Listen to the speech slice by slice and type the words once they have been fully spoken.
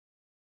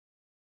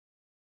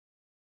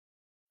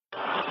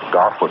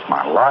golf was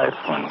my life,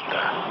 and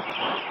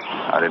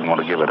I didn't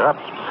want to give it up.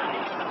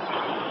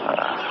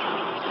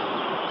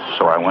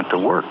 So I went to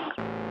work.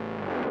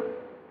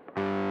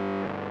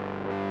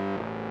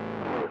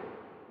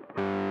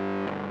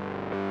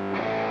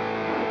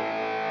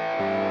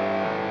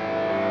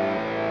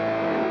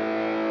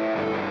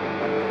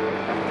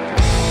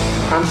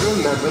 And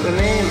remember the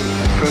name,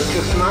 for at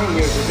just 9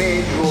 years of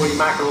age, Rory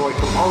McIlroy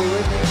from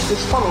Hollywood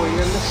is following in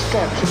the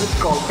steps of his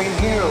golfing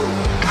hero,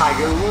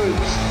 Tiger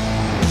Woods.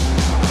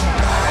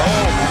 Oh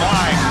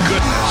my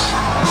goodness!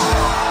 Oh,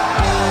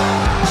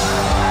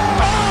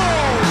 wow!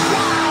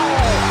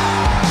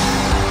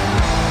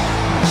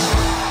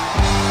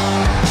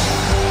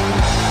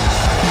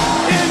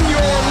 In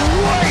your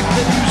life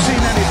have you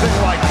seen anything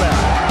like that?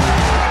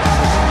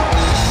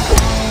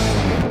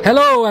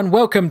 Hello and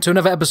welcome to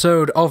another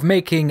episode of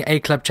Making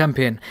a Club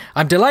Champion.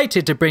 I'm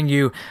delighted to bring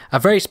you a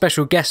very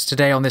special guest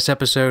today on this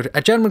episode,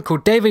 a gentleman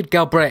called David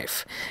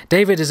Galbraith.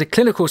 David is a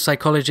clinical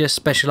psychologist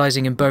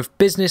specialising in both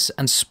business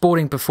and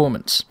sporting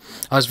performance.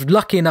 I was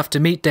lucky enough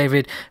to meet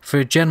David through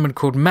a gentleman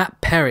called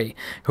Matt Perry,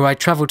 who I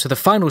travelled to the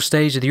final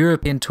stage of the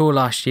European Tour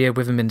last year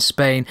with him in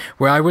Spain,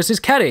 where I was his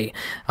caddy.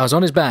 I was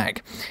on his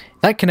bag.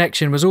 That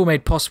connection was all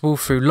made possible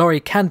through Laurie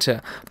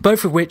Cantor,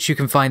 both of which you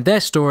can find their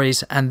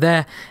stories and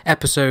their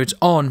episodes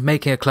on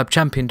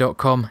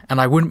makingaclubchampion.com,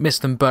 and I wouldn't miss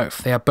them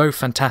both. They are both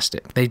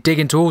fantastic. They dig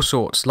into all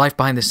sorts, life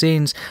behind the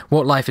scenes,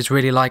 what life is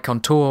really like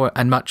on tour,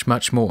 and much,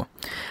 much more.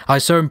 I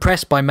was so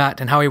impressed by Matt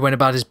and how he went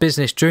about his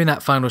business during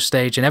that final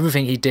stage and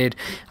everything he did.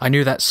 I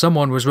knew that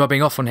someone was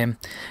rubbing off on him,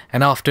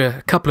 and after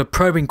a couple of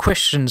probing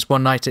questions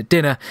one night at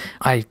dinner,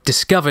 I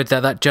discovered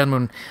that that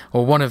gentleman,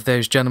 or one of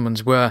those gentlemen,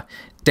 were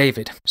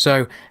David.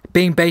 So,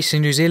 being based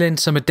in New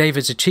Zealand, some of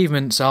David's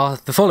achievements are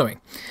the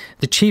following: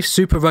 the Chiefs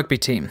Super Rugby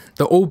team,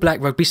 the All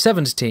Black Rugby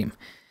Sevens team,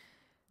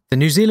 the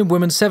New Zealand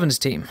Women's Sevens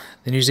team,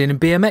 the New Zealand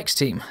BMX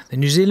team, the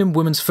New Zealand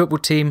Women's Football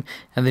team,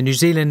 and the New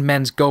Zealand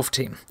Men's Golf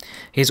team.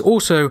 He is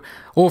also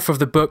author of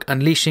the book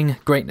Unleashing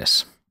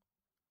Greatness.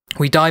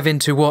 We dive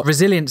into what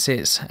resilience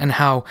is and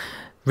how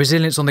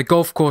resilience on the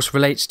golf course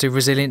relates to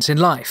resilience in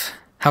life,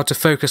 how to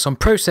focus on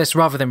process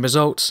rather than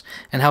results,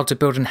 and how to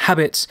build in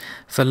habits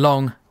for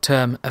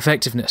long-term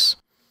effectiveness.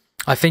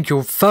 I think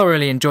you'll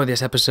thoroughly enjoy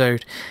this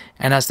episode,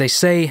 and as they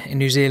say in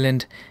New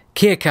Zealand,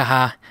 kia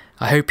kaha.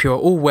 I hope you're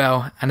all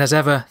well, and as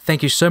ever,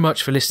 thank you so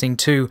much for listening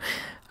to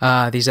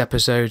these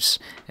episodes.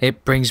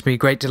 It brings me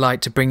great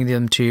delight to bring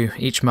them to you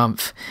each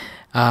month,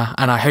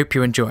 and I hope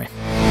you enjoy.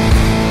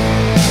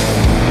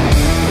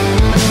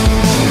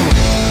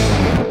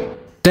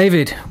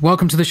 David,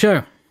 welcome to the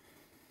show.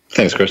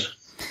 Thanks, Chris.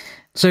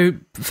 So,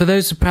 for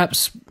those who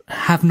perhaps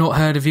have not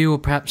heard of you or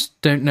perhaps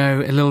don't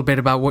know a little bit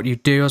about what you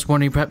do, I was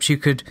wondering perhaps you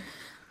could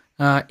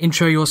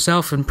intro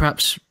yourself and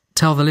perhaps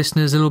tell the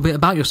listeners a little bit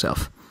about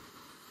yourself.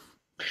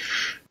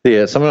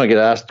 Yeah, something I get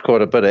asked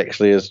quite a bit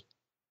actually is,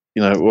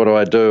 what do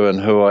I do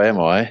and who am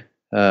I?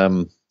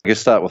 I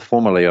guess start with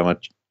formally, I'm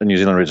a New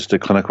Zealand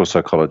registered clinical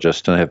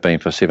psychologist and have been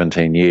for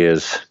 17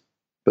 years.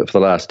 But for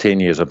the last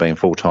 10 years, I've been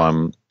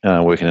full-time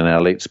working in our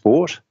elite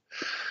sport.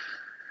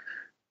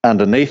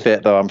 Underneath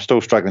that, though, I'm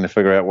still struggling to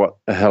figure out what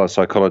the hell a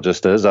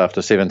psychologist is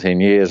after 17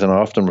 years, and I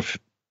often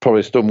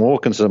probably still more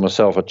consider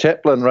myself a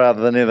chaplain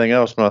rather than anything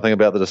else when I think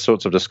about the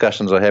sorts of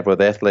discussions I have with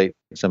athletes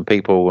and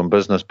people and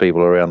business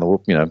people around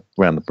the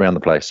around the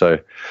place. So,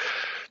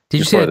 did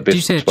you say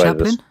a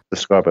chaplain?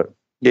 Describe it.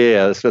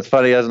 Yeah, it's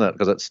funny, isn't it?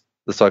 Because it's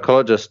the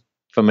psychologist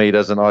for me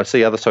doesn't. I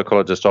see other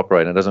psychologists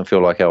operate, and it doesn't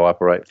feel like how I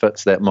operate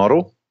fits that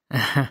model.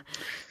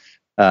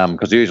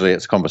 Because usually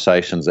it's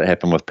conversations that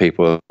happen with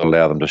people that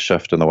allow them to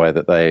shift in the way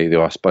that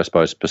I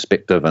suppose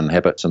perspective and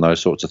habits and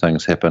those sorts of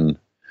things happen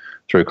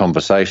through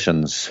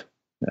conversations.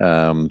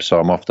 So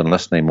I'm often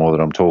listening more than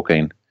I'm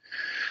talking.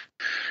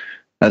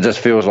 And it just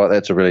feels like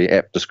that's a really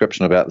apt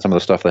description about some of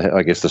the stuff that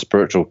I guess the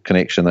spiritual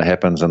connection that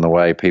happens and the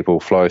way people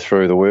flow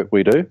through the work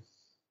we do.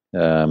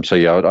 So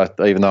yeah,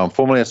 even though I'm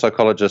formally a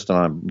psychologist and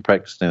I'm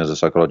practicing as a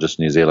psychologist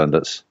in New Zealand,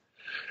 that's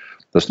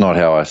not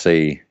how I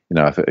see.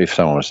 If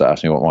someone was to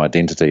ask me what my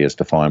identity is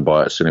defined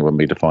by, it certainly wouldn't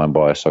be defined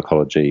by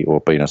psychology or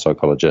being a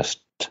psychologist.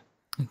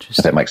 Interesting.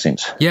 If that makes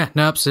sense. Yeah,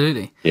 no,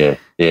 absolutely. Yeah.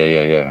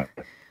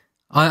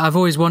 I've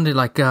always wondered,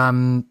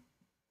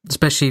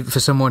 especially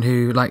for someone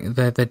who,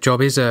 their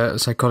job is a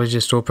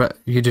psychologist, or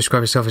you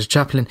describe yourself as a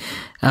chaplain,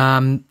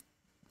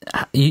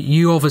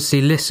 you obviously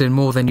listen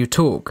more than you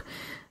talk.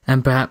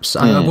 And perhaps,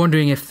 I'm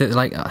wondering if,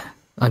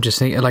 I'm just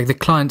thinking, the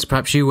clients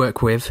perhaps you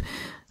work with,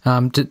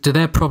 do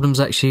their problems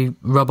actually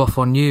rub off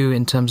on you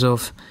in terms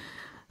of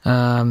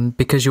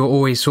because you're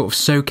always sort of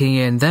soaking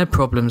in their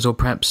problems or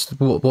perhaps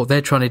what they're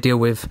trying to deal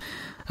with?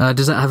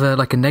 Does that have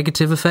a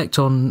negative effect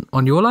on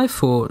your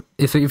life, or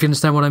if you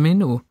understand what I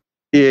mean? Or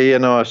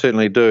no, I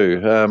certainly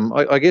do.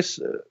 I guess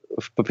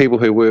for people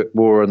who work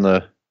more in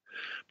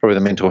probably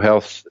the mental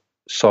health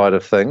side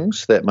of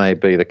things, that may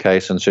be the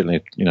case, and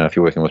certainly if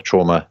you're working with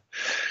trauma,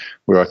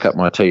 where I cut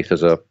my teeth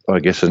as a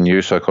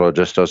new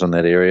psychologist, I was in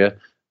that area.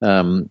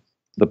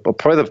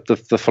 Probably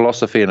the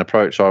philosophy and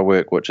approach I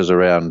work, which is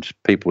around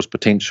people's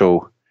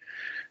potential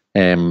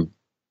and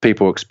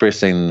people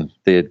expressing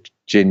their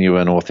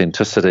genuine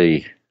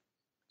authenticity,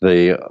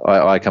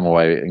 I come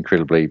away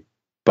incredibly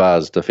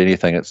buzzed. If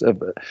anything,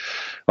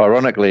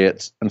 ironically,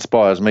 it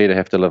inspires me to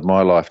have to live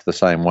my life the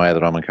same way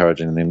that I'm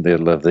encouraging them to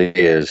live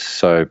theirs.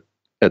 So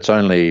it's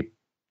only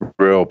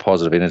real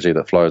positive energy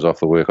that flows off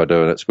the work I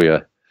do, and it's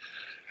where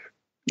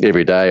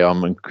every day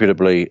I'm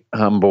incredibly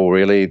humble,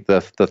 really,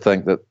 to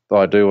think that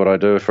I do what I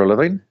do for a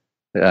living,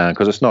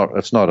 because it's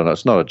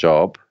not a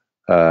job,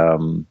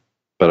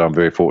 but I'm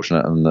very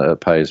fortunate, and it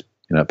pays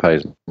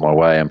my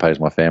way and pays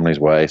my family's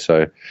way.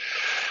 So,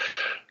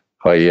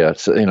 I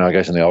guess in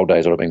the old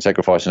days I'd have been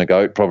sacrificing a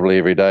goat probably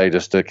every day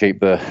just to keep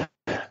the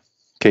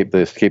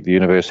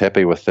universe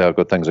happy with how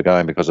good things are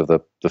going, because of the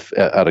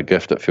utter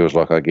gift it feels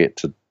like I get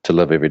to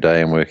live every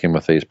day and working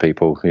with these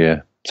people.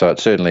 Yeah, so it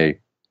certainly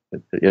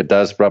it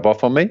does rub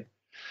off on me,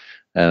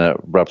 and it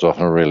rubs off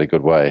in a really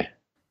good way.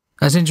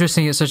 That's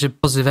interesting. It's such a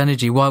positive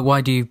energy.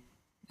 Why do you?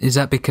 Is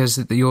that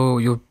because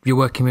you're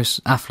working with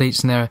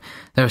athletes and they're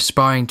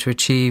aspiring to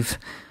achieve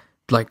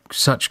like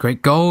such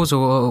great goals,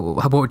 or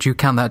what would you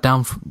count that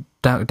down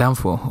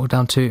for or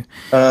down to?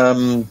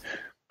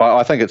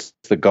 I think it's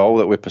the goal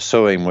that we're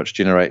pursuing which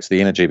generates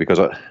the energy, because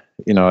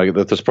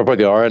there's probably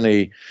the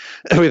irony.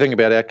 We think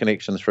about our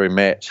connections through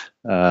Matt.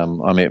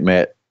 I met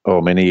Matt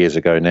many years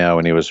ago now,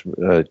 when he was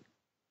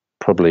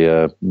probably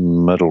a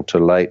middle to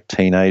late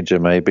teenager,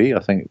 maybe. I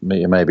think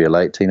maybe a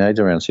late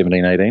teenager, around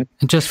 17, 18.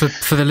 And just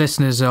for the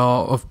listeners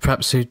of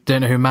perhaps who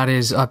don't know who Matt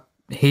is,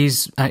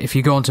 he's if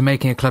you go on to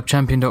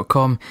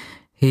makingaclubchampion.com,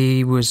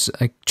 he was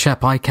a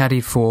chap I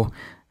caddied for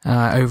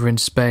over in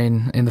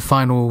Spain in the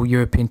final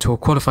European Tour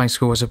qualifying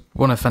score. Was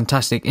one of the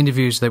fantastic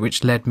interviews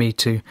which led me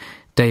to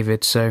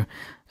David. So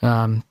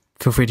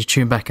feel free to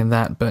tune back in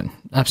that, but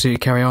absolutely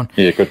carry on.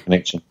 Yeah, good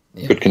connection.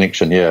 Yeah. Good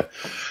connection, yeah.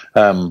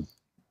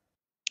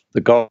 The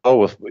goal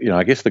with,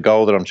 I guess the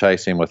goal that I'm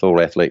chasing with all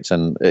athletes,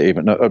 and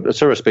even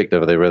it's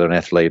irrespective of they're whether an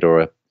athlete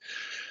or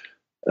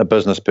a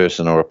business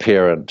person or a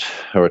parent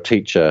or a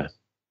teacher,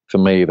 for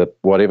me, that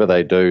whatever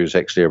they do is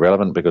actually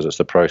irrelevant, because it's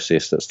the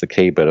process that's the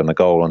key bit, and the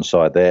goal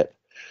inside that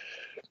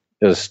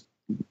is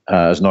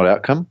not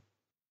outcome.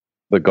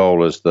 The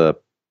goal is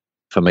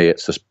for me,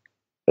 it's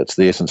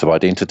the essence of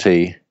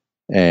identity,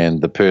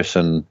 and the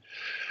person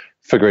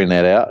figuring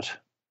that out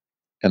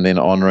and then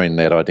honouring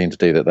that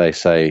identity that they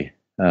say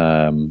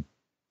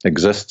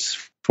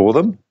exists for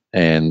them.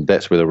 And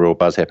that's where the real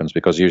buzz happens,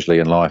 because usually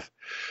in life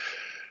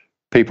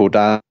people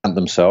don't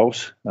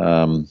themselves.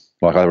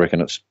 Like, I reckon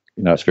it's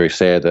very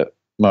sad that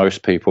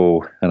most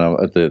people,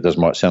 and this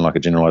might sound like a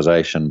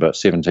generalisation, but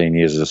 17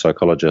 years as a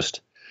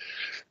psychologist,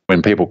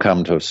 when people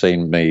come to have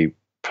seen me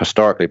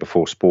historically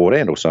before sport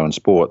and also in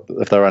sport,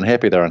 if they're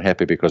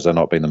unhappy because they're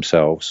not being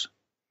themselves,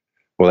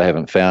 or they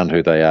haven't found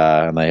who they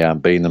are and they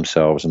aren't being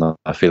themselves, and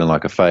they're feeling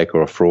like a fake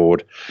or a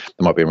fraud.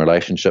 They might be in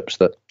relationships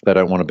that they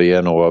don't want to be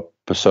in, or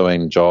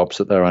pursuing jobs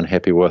that they're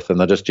unhappy with, and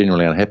they're just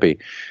generally unhappy.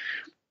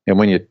 And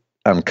when you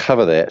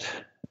uncover that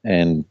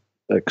and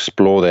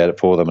explore that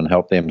for them and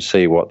help them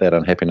see what that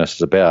unhappiness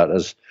is about,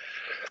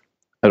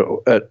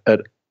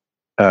 it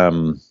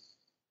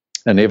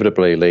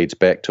inevitably leads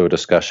back to a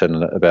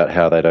discussion about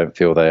how they don't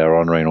feel they are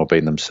honouring or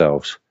being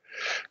themselves.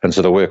 And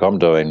so the work I'm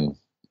doing,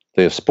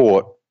 their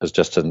sport, is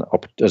just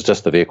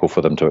the vehicle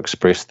for them to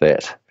express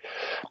that.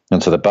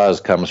 And so the buzz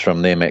comes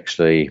from them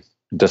actually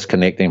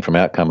disconnecting from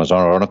outcome. As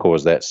ironical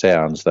as that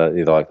sounds, that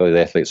like the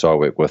athletes I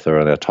work with are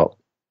in our top,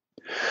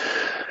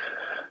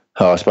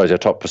 I suppose, our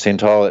top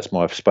percentile. That's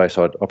my space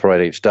I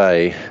operate each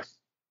day.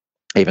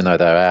 Even though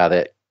they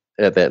are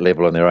at that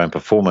level in their own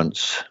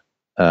performance,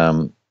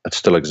 it's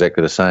still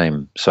exactly the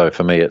same. So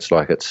for me, it's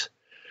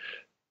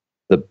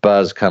the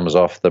buzz comes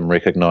off them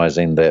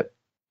recognizing that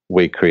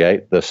we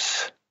create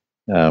this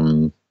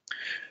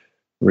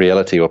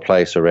reality or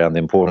place around the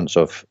importance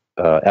of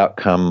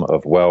outcome,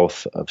 of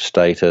wealth, of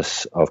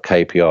status, of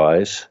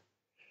KPIs,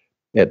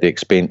 at the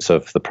expense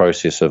of the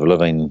process of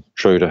living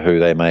true to who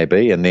they may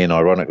be. And then,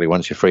 ironically,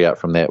 once you free up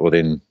from that, well,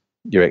 then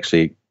you're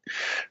actually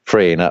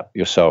freeing up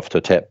yourself to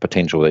tap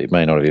potential that you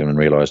may not have even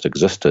realised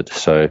existed.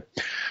 So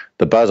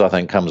the buzz, I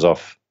think, comes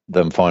off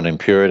them finding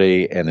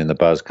purity, and then the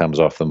buzz comes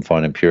off them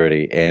finding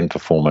purity and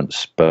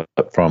performance, but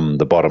from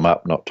the bottom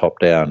up, not top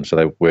down. So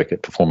they work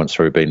at performance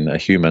through being a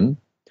human,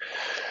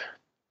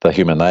 the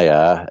human they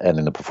are, and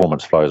then the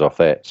performance flows off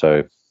that.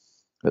 So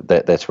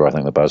that's where I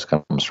think the buzz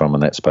comes from,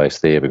 in that space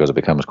there, because it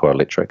becomes quite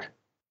electric.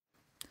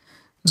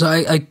 So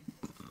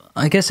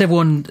I guess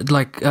everyone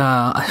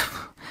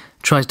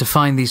tries to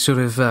find these sort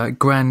of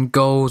grand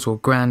goals or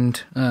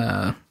grand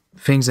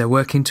things they're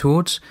working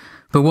towards.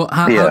 But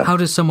how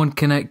does someone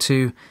connect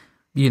to,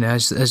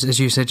 as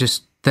you said,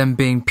 just them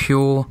being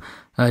pure,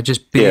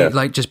 just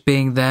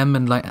being them,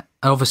 and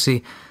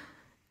obviously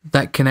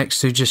that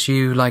connects to just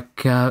you,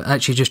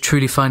 actually just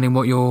truly finding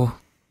what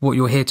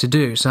you're here to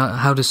do. So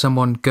how does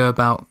someone go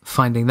about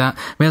finding that?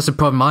 I mean, that's a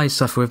problem I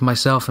suffer with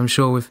myself. I'm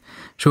sure with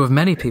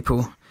many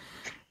people.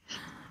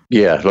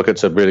 Yeah, look,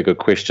 it's a really good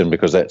question,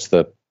 because that's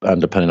the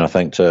underpinning, I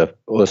think, to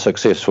all the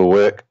successful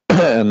work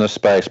in this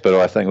space, but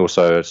I think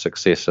also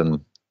success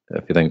in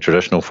if you think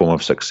traditional form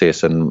of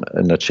success in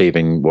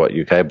achieving what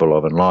you're capable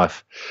of in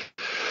life,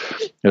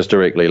 is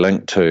directly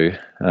linked to.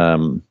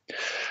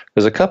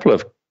 There's a couple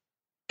of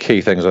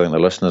key things I think the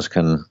listeners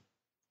can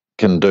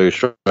do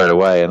straight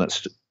away, and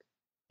it's,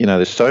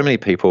 there's so many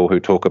people who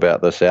talk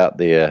about this out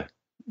there,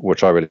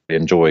 which I really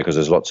enjoy because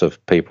there's lots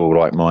of people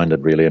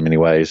like-minded really in many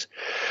ways.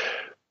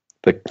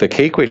 The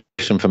key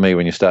question for me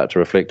when you start to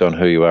reflect on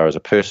who you are as a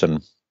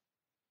person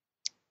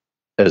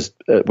is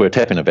we're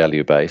tapping a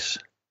value base,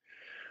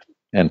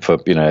 and for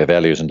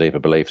values and deeper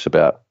beliefs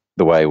about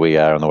the way we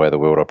are and the way the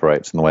world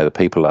operates and the way the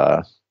people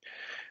are.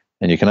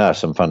 And you can ask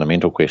some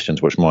fundamental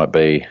questions, which might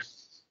be,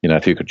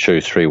 if you could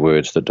choose 3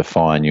 words that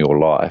define your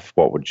life,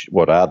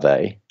 what are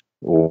they,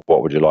 or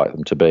what would you like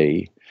them to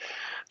be?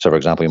 So, for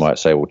example, you might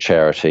say, well,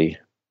 charity,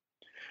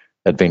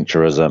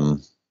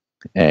 adventurism,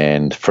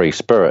 and free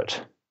spirit.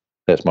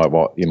 That's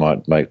what you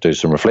might do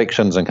some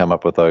reflections and come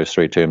up with those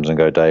 3 terms and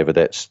go, David,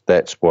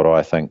 that's what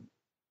I think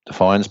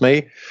defines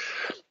me.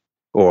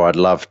 Or I'd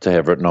love to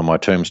have written on my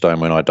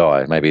tombstone when I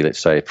die, maybe let's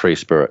say free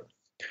spirit.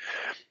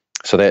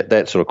 So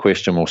that sort of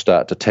question will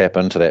start to tap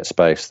into that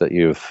space that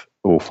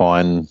will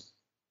find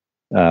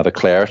the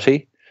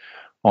clarity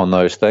on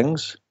those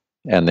things.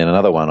 And then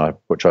another one,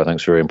 which I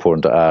think is very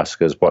important to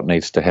ask, is what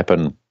needs to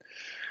happen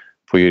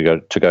for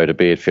you to go to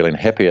bed feeling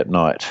happy at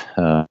night.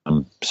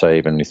 So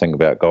even when you think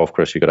about golf,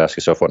 Chris, you could ask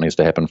yourself, what needs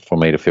to happen for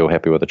me to feel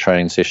happy with a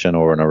training session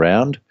or in a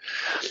round?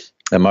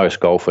 And most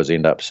golfers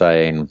end up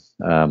saying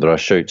that I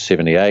shoot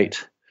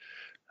 78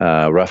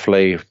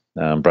 roughly,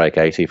 break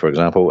 80, for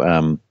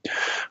example,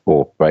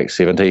 or break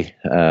 70,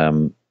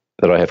 that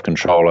I have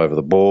control over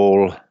the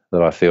ball,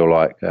 that I feel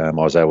like I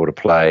was able to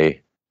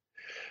play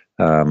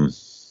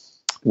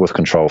with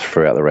control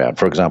throughout the round.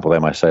 For example, they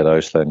may say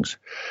those things.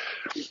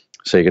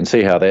 So you can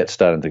see how that's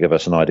starting to give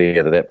us an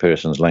idea that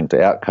person's linked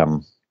to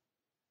outcome.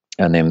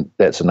 And then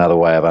that's another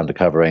way of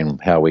uncovering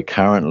how we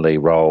currently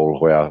roll,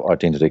 where our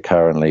identity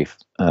currently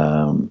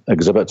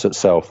exhibits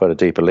itself at a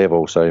deeper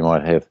level. So you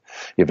might have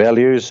your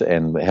values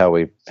and how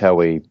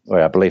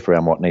our belief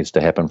around what needs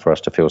to happen for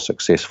us to feel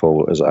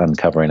successful is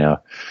uncovering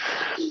our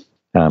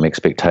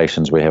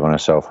expectations we have on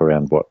ourselves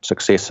around what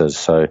success is.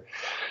 So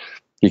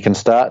you can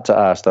start to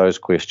ask those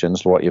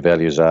questions, what your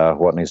values are,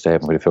 what needs to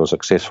happen for you to feel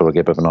successful, to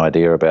get a bit of an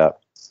idea about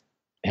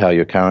how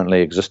you're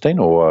currently existing,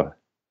 or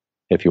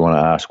if you want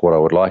to ask what I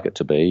would like it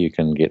to be, you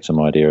can get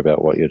some idea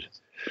about what you're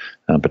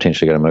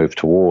potentially going to move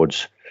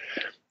towards.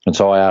 And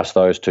so I ask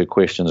those 2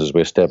 questions as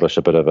we establish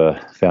a bit of a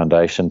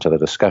foundation to the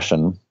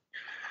discussion.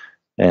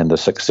 And the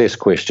success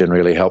question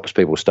really helps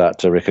people start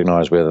to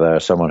recognize whether they're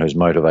someone who's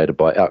motivated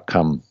by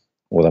outcome,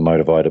 or they're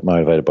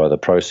motivated by the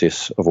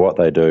process of what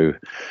they do,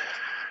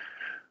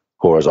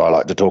 or as I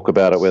like to talk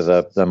about it,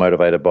 whether they're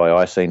motivated by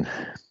icing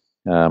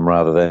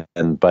rather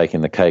than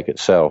baking the cake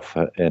itself.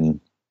 And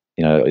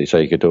so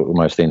you could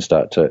almost then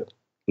start to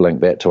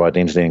link that to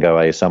identity and go,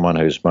 are you someone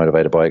who's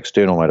motivated by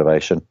external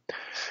motivation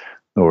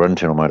or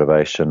internal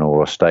motivation,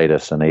 or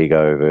status and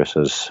ego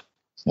versus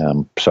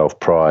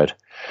self-pride?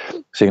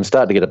 So you can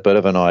start to get a bit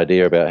of an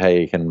idea about how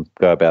you can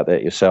go about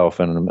that yourself.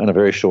 And in a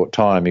very short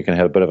time, you can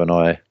have a bit of an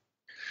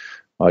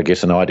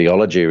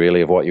ideology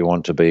really of what you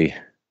want to be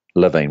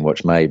living,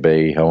 which may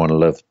be, I want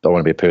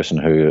to be a person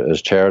who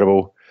is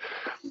charitable,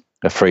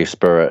 a free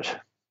spirit,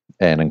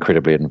 and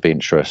incredibly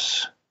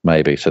adventurous,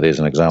 maybe. So there's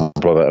an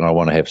example of it. And I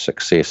want to have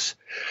success,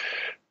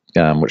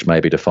 which may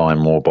be defined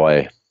more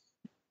by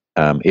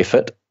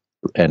effort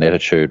and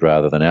attitude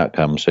rather than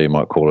outcome. So you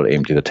might call it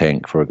empty the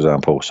tank, for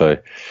example. So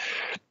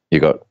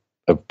you've got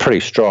a pretty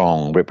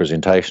strong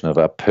representation of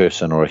a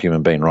person or a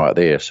human being right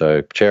there.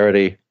 So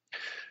charity,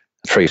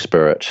 free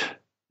spirit,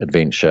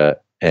 adventure,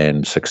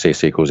 and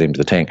success equals empty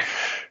the tank.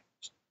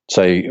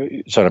 So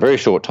in a very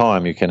short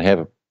time, you can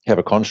have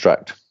a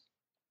construct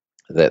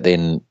that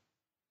then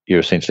you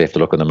essentially have to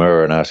look in the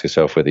mirror and ask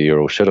yourself whether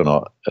you're all shit or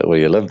not, where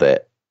you live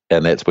that.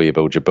 And that's where you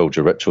build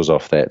your rituals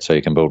off that. So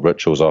you can build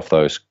rituals off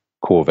those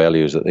core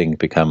values that then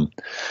become,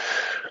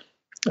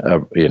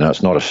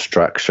 it's not a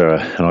structure.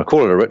 And I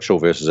call it a ritual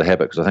versus a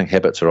habit, because I think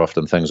habits are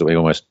often things that we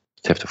almost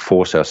have to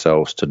force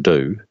ourselves to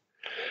do.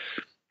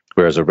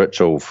 Whereas a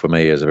ritual for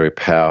me is a very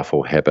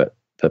powerful habit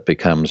that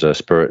becomes a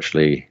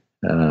spiritually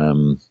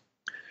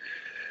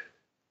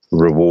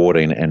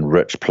rewarding and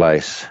rich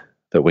place,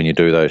 that when you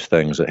do those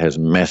things, it has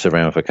massive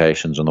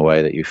ramifications on the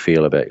way that you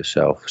feel about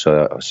yourself.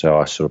 So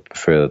I sort of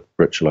prefer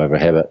ritual over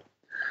habit.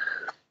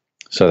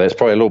 So that's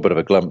probably a little bit of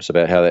a glimpse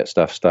about how that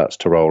stuff starts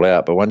to roll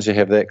out. But once you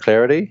have that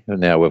clarity, and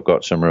now we've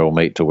got some real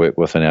meat to work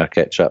with in our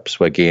catch-ups,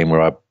 again, where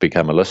I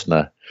become a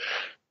listener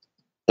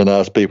and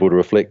ask people to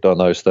reflect on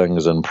those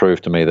things and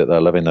prove to me that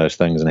they're living those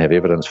things and have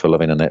evidence for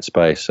living in that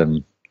space.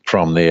 And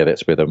from there,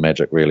 that's where the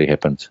magic really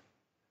happens.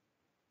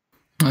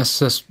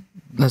 That's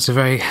a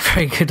very,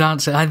 very good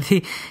answer. I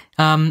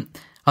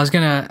was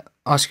going to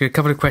ask you a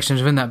couple of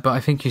questions within that, but I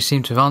think you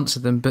seem to have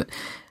answered them. But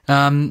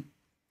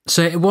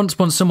so once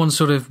someone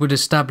sort of would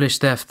establish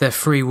their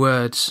 3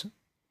 words,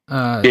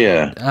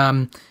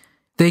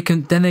 they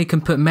can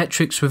put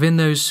metrics within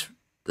those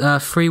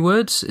free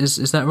words.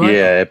 Is that right?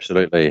 Yeah,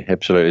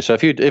 absolutely. So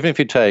even if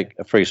you take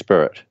a free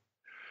spirit,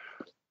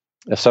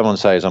 if someone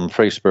says, I'm a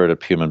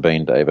free-spirited human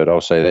being, David, I'll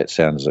say that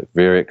sounds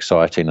very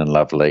exciting and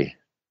lovely.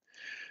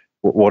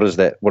 What does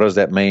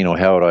that mean, or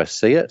how would I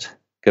see it?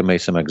 Give me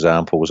some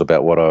examples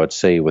about what I would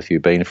see with you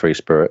being a free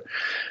spirit.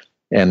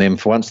 And then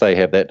once they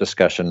have that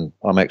discussion,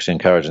 I'm actually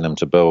encouraging them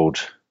to build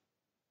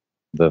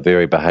the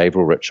very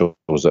behavioural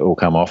rituals that will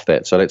come off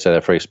that. So let's say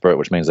they're free spirit,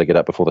 which means they get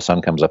up before the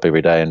sun comes up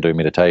every day and do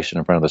meditation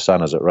in front of the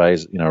sun as it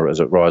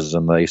rises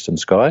in the eastern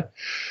sky.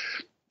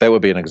 That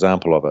would be an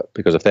example of it,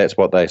 because if that's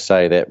what they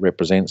say that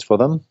represents for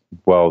them,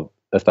 well,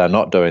 if they're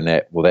not doing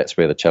that, well, that's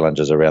where the challenge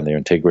is around their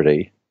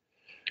integrity.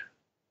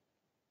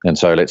 And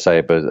so let's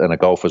say, but in a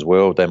golfer's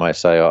world, they might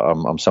say,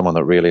 I'm someone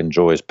that really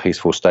enjoys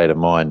peaceful state of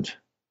mind.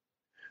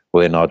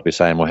 Well, then I'd be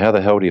saying, well, how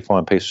the hell do you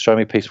find peace? Show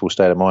me peaceful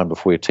state of mind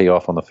before you tee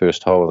off on the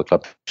first hole of the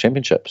club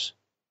championships.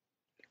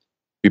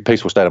 Your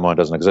peaceful state of mind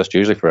doesn't exist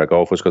usually for our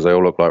golfers because they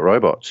all look like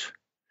robots.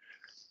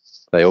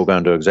 They all go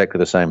and do exactly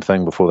the same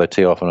thing before they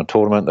tee off in a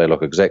tournament. They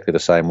look exactly the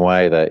same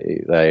way.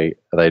 They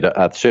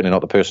are certainly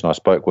not the person I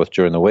spoke with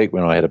during the week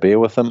when I had a beer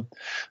with them.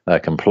 They're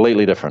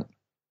completely different.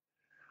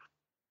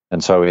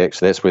 And so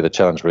that's where the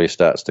challenge really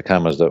starts to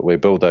come, is that we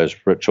build those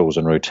rituals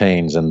and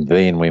routines, and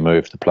then we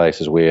move to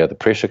places where the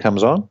pressure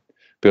comes on.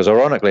 Because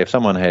ironically, if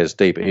someone has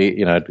a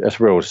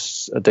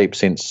deep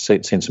sense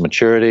of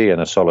maturity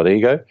and a solid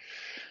ego,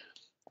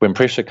 when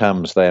pressure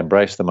comes, they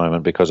embrace the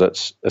moment, because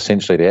it's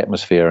essentially the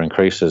atmosphere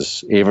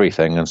increases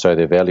everything, and so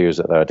their values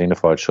that they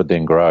identified should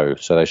then grow.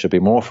 So they should be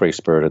more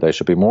free-spirited, they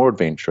should be more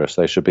adventurous,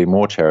 they should be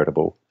more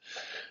charitable.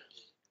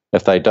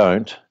 If they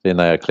don't, then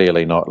they are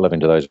clearly not living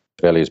to those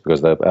values,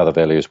 because the other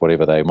values,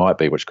 whatever they might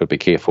be, which could be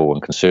careful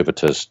and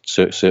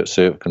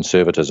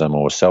conservatism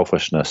or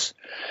selfishness,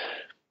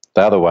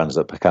 they're the ones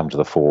that come to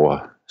the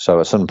fore. So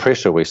it's in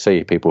pressure we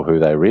see people who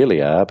they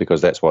really are,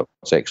 because that's what's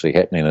actually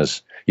happening,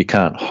 is you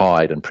can't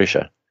hide in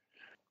pressure.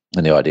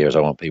 And the idea is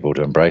I want people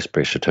to embrace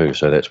pressure too,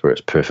 so that's where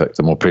it's perfect.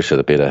 The more pressure,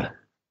 the better.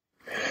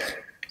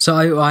 So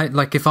I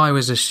like, if I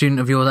was a student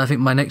of yours, I think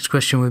my next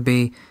question would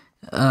be,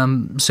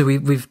 so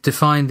we've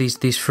defined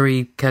these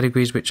three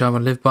categories which I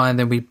want to live by, and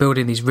then we build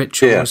in these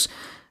rituals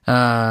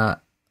or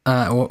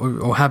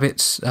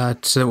habits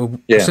so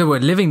we're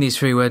living these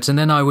three words. And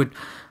then I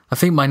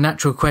think my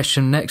natural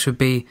question next would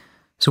be,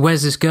 so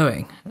where's this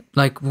going?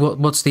 Like,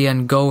 what's the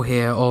end goal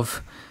here or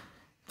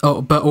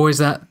is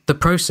that the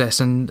process,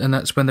 and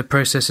that's when the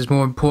process is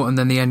more important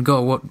than the end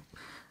goal?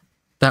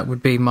 That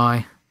would be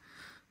my...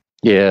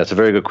 Yeah, it's a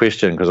very good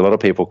question, because a lot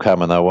of people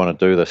come and they want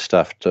to do this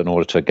stuff in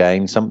order to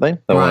gain something.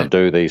 They want to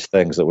do these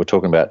things that we're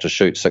talking about to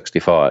shoot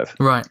 65.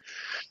 Right.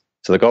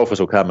 So the golfers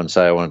will come and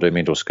say, I want to do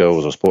mental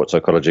skills or sports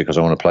psychology because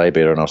I want to play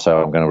better, and I'll say,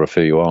 I'm going to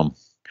refer you on.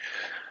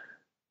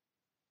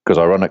 Because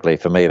ironically,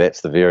 for me, that's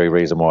the very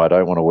reason why I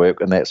don't want to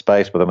work in that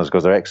space with them, is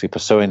because they're actually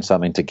pursuing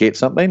something to get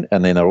something,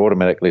 and then they're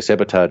automatically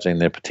sabotaging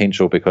their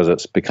potential, because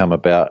it's become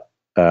about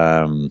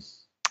become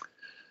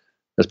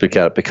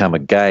a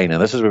gain.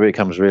 And this is where it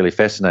becomes really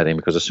fascinating,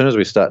 because as soon as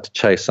we start to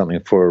chase something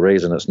for a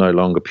reason, it's no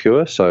longer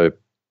pure. So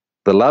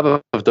the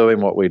love of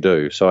doing what we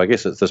do. So I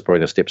guess this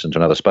probably steps into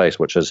another space,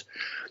 which is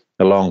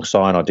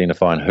alongside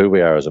identifying who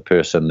we are as a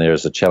person, there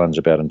is a challenge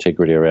about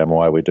integrity around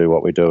why we do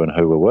what we do and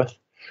who we're with.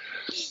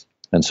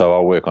 And so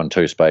I'll work on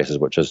two spaces,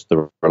 which is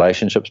the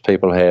relationships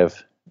people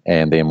have,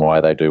 and then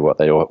why they do what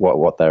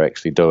they're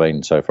actually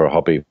doing. So for a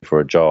hobby, for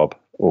a job,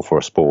 or for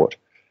a sport.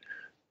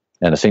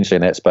 And essentially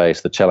in that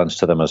space, the challenge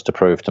to them is to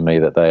prove to me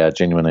that they are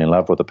genuinely in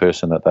love with the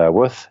person that they are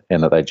with,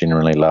 and that they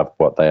genuinely love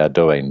what they are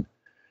doing.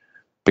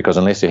 Because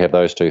unless you have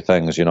those two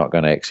things, you're not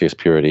going to access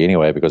purity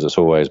anyway, because it's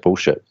always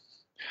bullshit.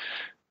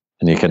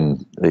 And you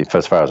can,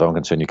 as far as I'm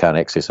concerned, you can't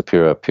access a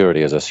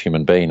purity as a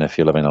human being if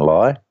you're living a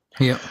lie.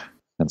 Yeah.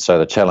 And so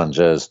the challenge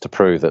is to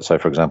prove that. So,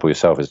 for example,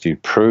 yourself, is do you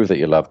prove that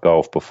you love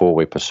golf before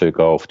we pursue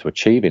golf to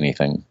achieve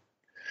anything?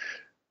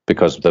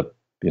 Because the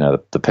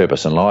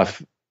purpose in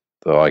life,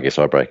 I guess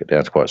I break it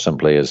down quite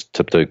simply, is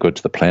to do good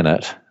to the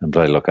planet and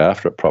really look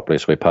after it properly,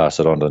 so we pass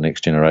it on to the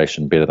next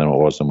generation better than it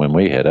was than when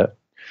we had it,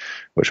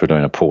 which we're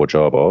doing a poor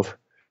job of.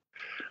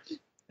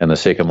 And the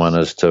second one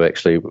is to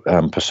actually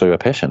pursue a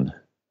passion.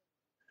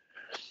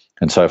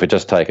 And so if we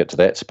just take it to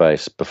that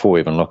space, before we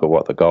even look at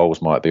what the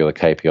goals might be or the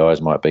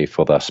KPIs might be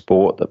for the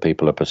sport that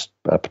people are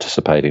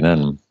participating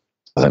in,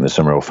 I think there's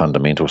some real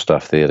fundamental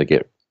stuff there to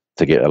get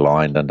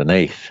aligned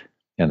underneath.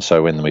 And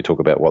so when we talk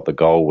about what the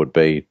goal would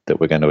be that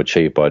we're going to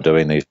achieve by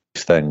doing these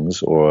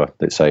things, or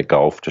let's say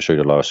golf to shoot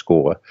a lower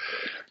score,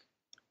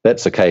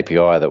 that's a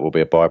KPI that will be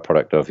a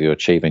byproduct of you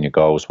achieving your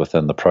goals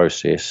within the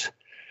process.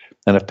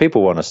 And if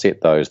people want to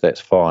set those,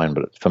 that's fine.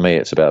 But for me,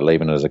 it's about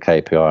leaving it as a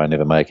KPI and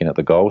never making it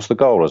the goal. So the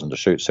goal isn't to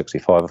shoot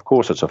 65. Of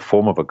course, it's a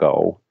form of a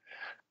goal,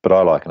 but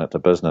I liken it to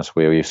business,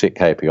 where you set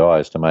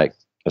KPIs to make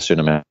a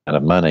certain amount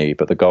of money,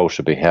 but the goal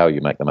should be how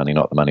you make the money,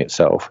 not the money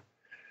itself.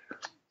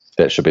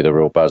 That should be the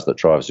real buzz that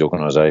drives the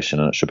organisation,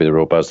 and it should be the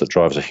real buzz that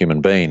drives a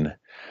human being.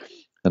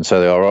 And so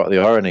the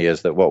irony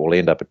is that what we'll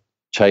end up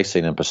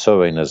chasing and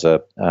pursuing as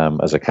a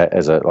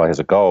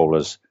goal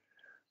is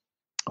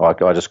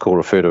I just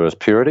refer to as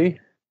purity.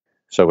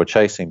 So we're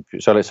chasing.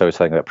 So let's say we're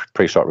taking that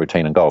pre-shot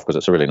routine in golf, because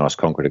it's a really nice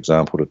concrete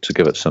example to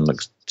give it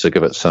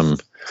some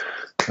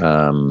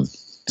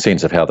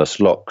sense of how this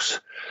looks.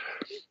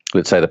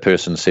 Let's say the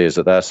person says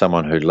that they're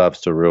someone who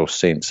loves the real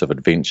sense of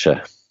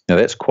adventure. Now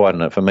that's quite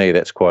an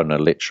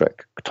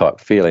electric type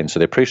feeling. So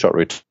their pre-shot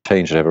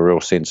routine should have a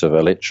real sense of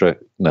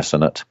electricness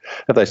in it.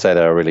 If they say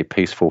they're a really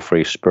peaceful,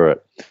 free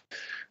spirit,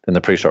 then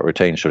the pre-shot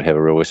routine should have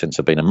a real sense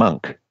of being a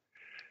monk.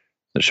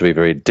 It should be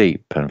very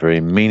deep and very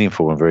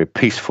meaningful and very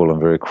peaceful and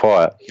very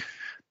quiet.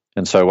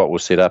 And so what we'll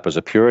set up as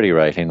a purity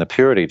rating, the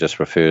purity just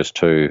refers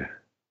to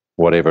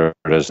whatever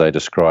it is they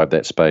describe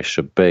that space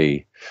should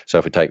be. So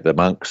if we take the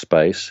monk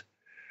space,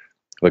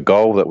 the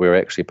goal that we're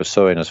actually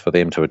pursuing is for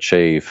them to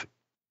achieve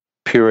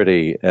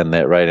purity in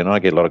that rating. I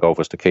get a lot of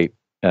golfers to keep,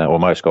 or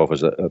most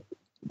golfers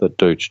that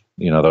do,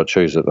 they'll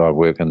choose that I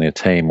work in their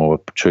team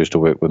or choose to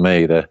work with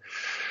me.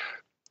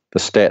 The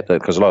stat that,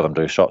 because a lot of them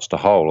do shots to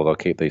hole, or they'll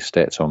keep these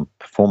stats on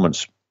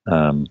performance,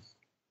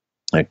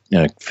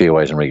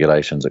 fairways and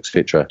regulations,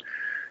 etc.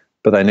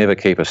 But they never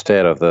keep a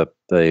stat of the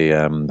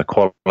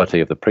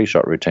quality of the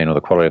pre-shot routine or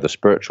the quality of the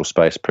spiritual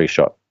space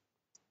pre-shot.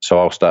 So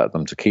I'll start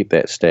them to keep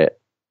that stat,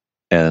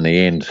 and in the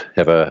end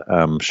have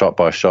a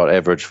shot-by-shot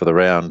average for the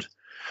round,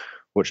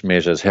 which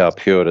measures how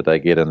pure did they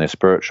get in their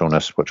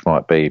spiritualness, which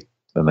might be,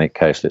 in that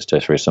case, let's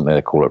just read something,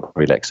 they call it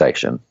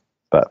relaxation.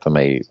 But for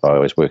me, I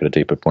always want to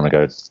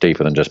go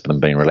deeper than just them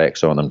being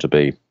relaxed. I want them to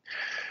be,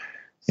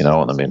 I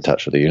want them to be in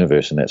touch with the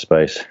universe in that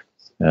space.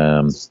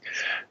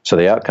 So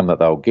the outcome that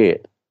they'll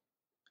get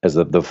is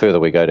that the further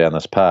we go down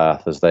this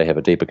path, is they have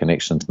a deeper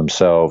connection to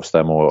themselves.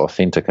 They're more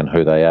authentic in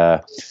who they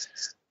are.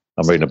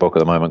 I'm reading a book at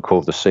the moment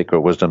called The Secret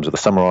Wisdoms of the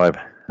Samurai,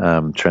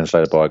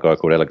 translated by a guy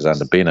called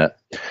Alexander Bennett.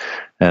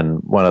 And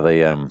one of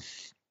the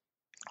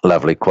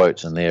lovely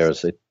quotes in there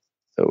is a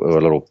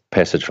little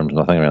passage from,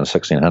 I think, around the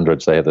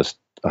 1600s. They have this,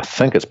 I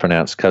think it's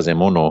pronounced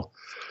kazemono,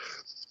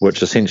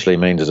 which essentially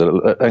means,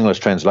 English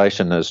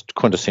translation is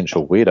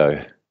quintessential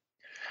weirdo.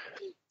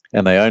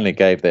 And they only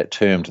gave that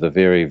term to the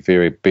very,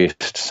 very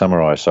best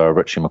samurai. So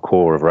Richie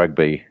McCaw of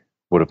Rugby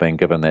would have been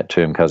given that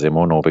term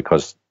kazemono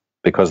because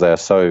they are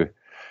so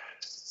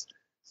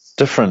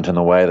different in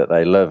the way that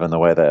they live and the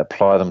way they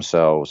apply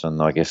themselves,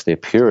 and I guess their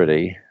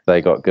purity.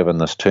 They got given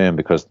this term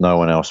because no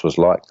one else was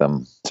like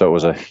them. So it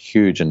was a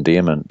huge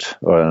endearment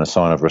and a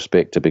sign of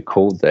respect to be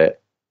called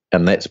that.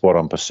 And that's what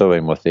I'm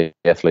pursuing with the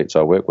athletes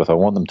I work with. I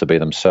want them to be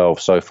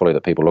themselves so fully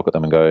that people look at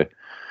them and go,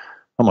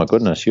 oh my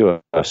goodness,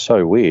 you are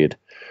so weird.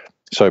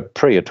 So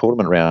pre a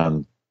tournament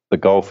round, the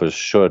golfers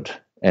should,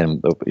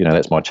 and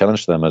that's my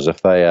challenge to them, is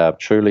if they are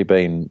truly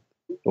being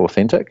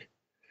authentic,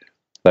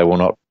 they will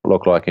not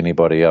look like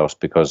anybody else,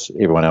 because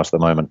everyone else at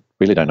the moment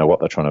really don't know what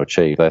they're trying to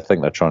achieve. They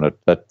think they're trying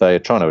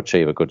to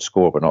achieve a good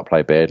score but not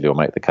play badly or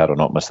make the cut or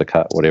not miss the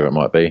cut, whatever it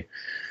might be.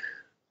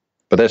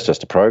 But that's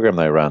just a program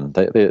they run.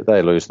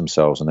 They lose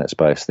themselves in that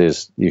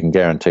space. You can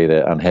guarantee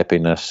that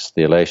unhappiness,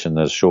 the elation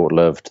is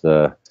short-lived.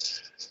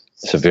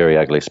 It's a very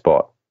ugly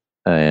spot.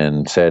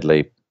 And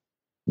sadly,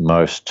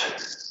 I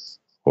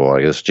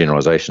guess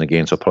generalisation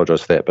again, so I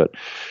apologise for that, but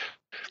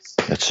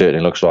it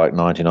certainly looks like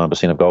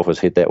 99% of golfers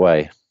head that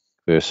way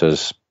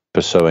versus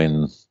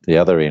pursuing the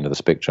other end of the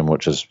spectrum,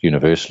 which is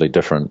universally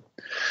different.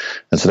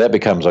 And so that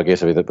becomes, I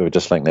guess, if we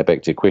just link that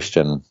back to your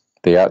question,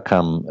 the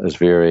outcome is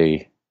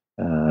very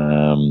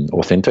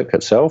authentic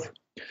itself.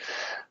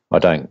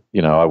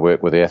 I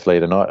work with the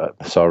athlete, and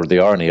so the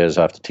irony is,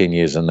 after 10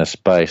 years in this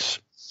space,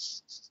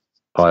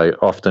 I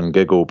often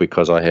giggle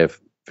because I have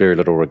very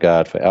little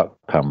regard for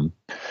outcome.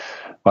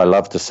 I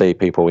love to see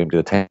people empty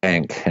the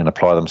tank and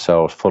apply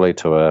themselves fully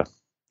to a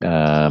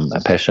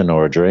passion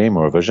or a dream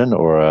or a vision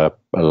or a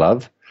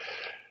love.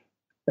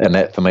 And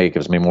that, for me,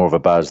 gives me more of a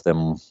buzz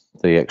than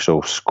the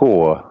actual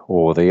score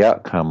or the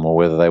outcome or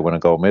whether they win a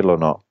gold medal or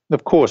not.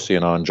 Of course,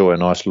 I enjoy a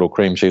nice little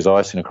cream cheese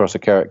icing across a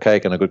carrot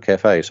cake and a good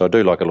cafe. So I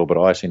do like a little bit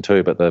of icing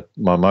too, but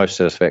my most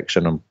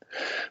satisfaction and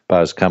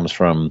buzz comes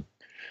from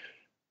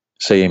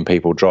seeing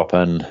people drop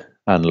in,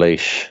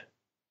 unleash,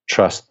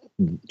 trust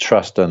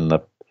in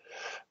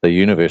the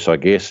universe, I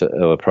guess,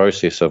 or the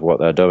process of what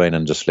they're doing,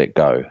 and just let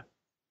go.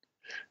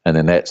 And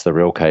then that's the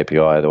real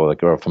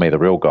KPI, or for me, the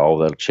real goal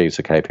that achieves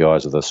the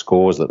KPIs of the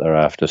scores that they're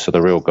after. So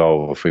the real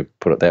goal, if we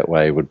put it that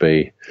way, would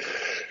be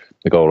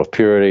the goal of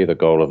purity, the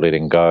goal of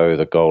letting go,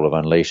 the goal of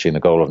unleashing, the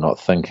goal of not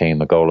thinking,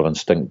 the goal of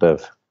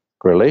instinctive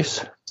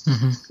release,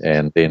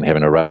 and then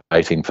having a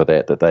rating for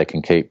that they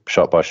can keep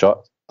shot by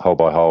shot, hole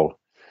by hole.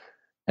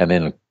 And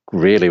then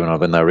really,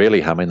 when they're really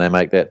humming, they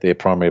make that their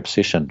primary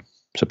obsession.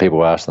 So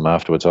people ask them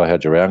afterwards,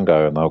 how'd your round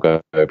go? And they'll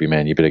go, Obi,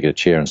 man, you better get a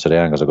chair and sit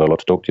down because I've got a lot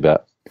to talk to you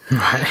about.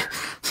 Right.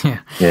 Yeah.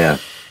 Yeah.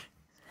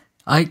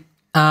 I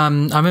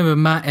remember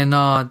Matt in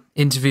our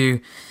interview,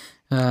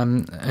 I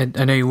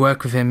know you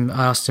work with him.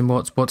 I asked him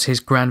what's his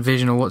grand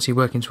vision or what's he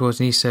working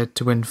towards, and he said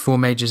to win 4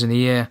 majors in a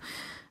year.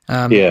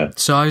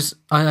 So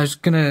I was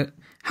gonna,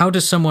 how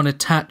does someone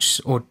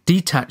attach or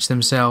detach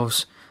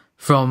themselves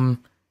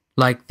from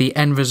like the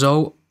end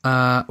result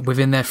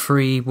within their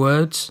 3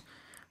 words?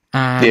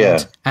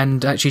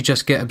 and actually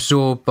just get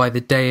absorbed by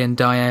the day in,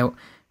 day out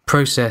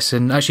process,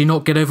 and actually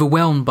not get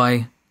overwhelmed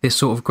by this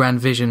sort of grand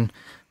vision,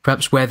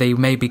 perhaps where they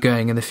may be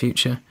going in the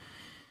future?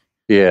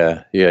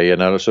 Yeah.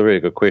 No, that's a really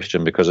good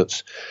question,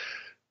 because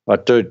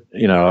what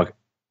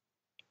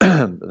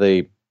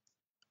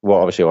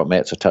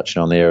Matt's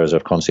touching on there is a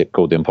concept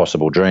called the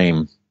impossible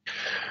dream,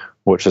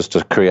 which is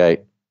to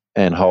create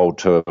and hold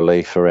to a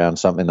belief around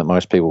something that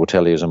most people will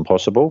tell you is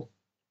impossible.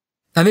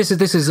 And this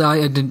is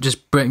I didn't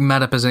just bring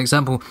Matt up as an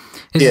example.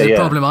 This is a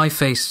problem I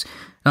face.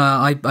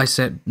 I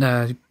set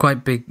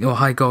quite big or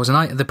high goals,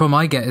 and the problem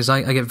I get is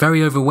I get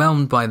very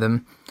overwhelmed by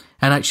them,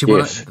 and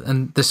actually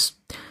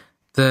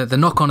the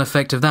knock-on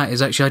effect of that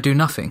is actually I do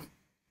nothing.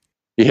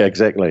 Yeah,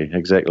 exactly.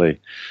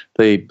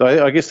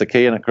 I guess the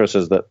key in it, Chris,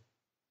 is that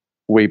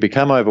we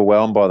become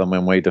overwhelmed by them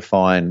when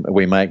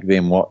we make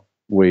them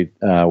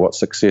what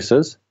success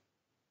is.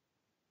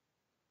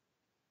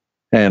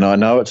 And I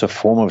know it's a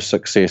form of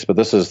success, but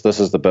this is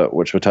the bit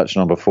which we're touching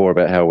on before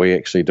about how we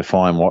actually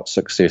define what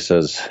success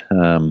is.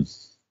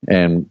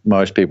 And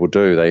most people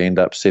do. They end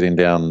up setting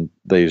down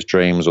these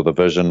dreams or the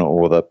vision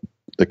or the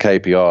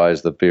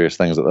KPIs, the various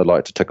things that they'd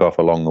like to tick off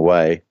along the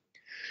way.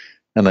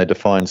 And they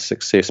define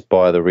success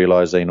by the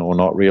realizing or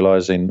not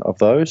realizing of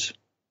those.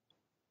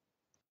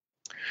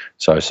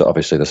 So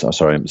obviously, the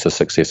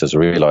success is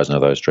realizing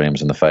of those dreams,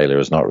 and the failure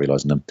is not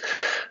realizing them.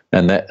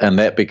 And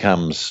that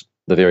becomes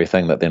the very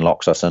thing that then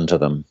locks us into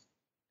them,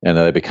 and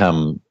they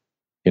become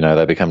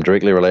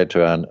directly related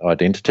to our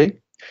identity.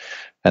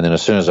 And then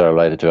as soon as they're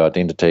related to our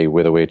identity,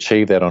 whether we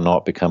achieve that or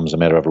not becomes a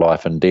matter of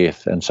life and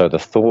death. And so the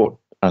thought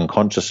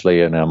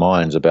unconsciously in our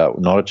minds about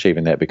not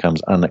achieving that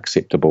becomes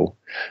unacceptable,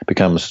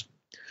 becomes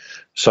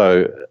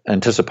so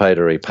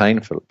anticipatory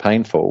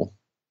painful,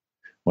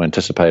 or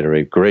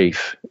anticipatory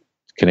grief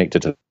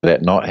connected to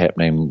that not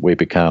happening. We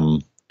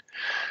become,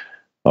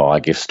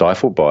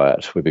 stifled by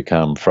it. We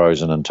become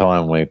frozen in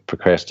time. We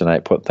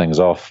procrastinate, put things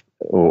off,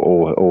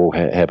 or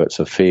habits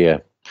of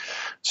fear.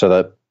 So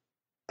that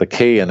the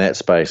key in that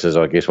space is,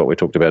 I guess, what we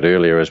talked about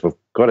earlier, is we've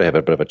got to have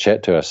a bit of a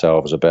chat to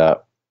ourselves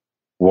about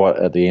what,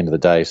 at the end of the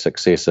day,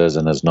 success is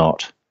and is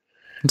not.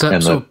 Is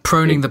that sort of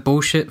proning the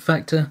bullshit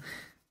factor?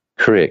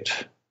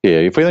 Correct. Yeah,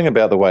 if we think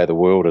about the way the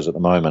world is at the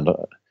moment,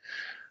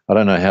 I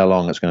don't know how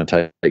long it's going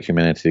to take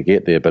humanity to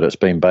get there, but it's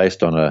been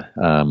based on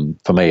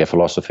for me, a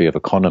philosophy of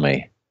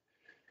economy.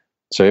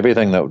 So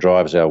everything that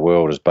drives our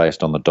world is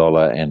based on the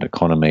dollar and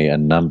economy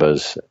and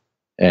numbers.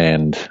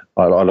 And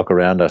I look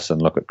around us and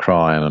look at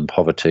crime and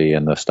poverty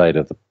and the state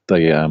of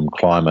the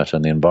climate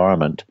and the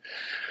environment,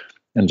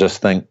 and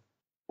just think,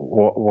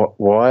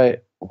 why?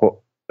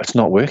 It's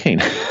not working.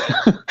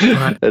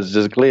 Right. It's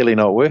just clearly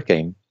not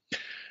working.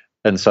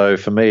 And so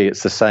for me,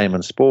 it's the same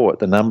in sport.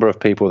 The number of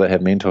people that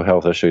have mental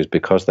health issues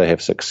because they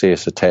have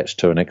success attached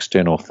to an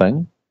external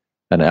thing,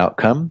 an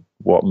outcome,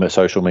 what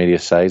social media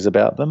says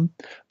about them,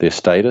 their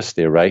status,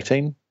 their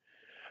rating.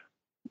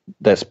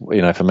 That's,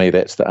 for me,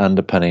 that's the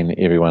underpinning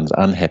everyone's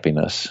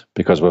unhappiness,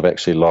 because we've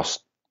actually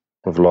lost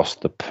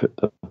the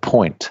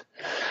point.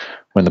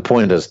 When the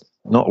point is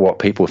not what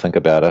people think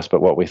about us,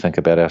 but what we think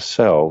about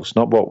ourselves,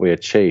 not what we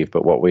achieve,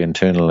 but what we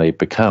internally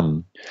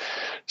become.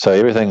 So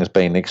everything has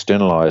been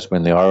externalized,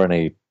 when the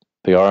irony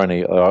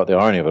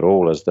of it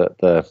all is that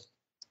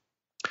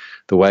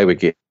the way we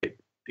get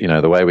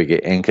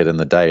anchored in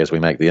the day is we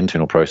make the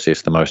internal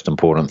process the most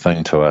important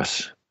thing to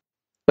us.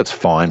 It's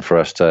fine for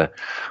us to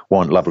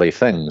want lovely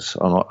things.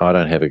 I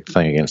don't have a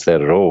thing against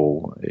that at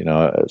all.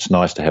 It's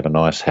nice to have a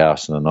nice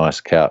house and a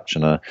nice couch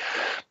and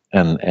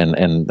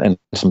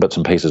some bits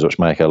and pieces which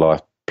make our life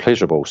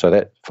pleasurable. So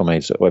that, for me,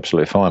 is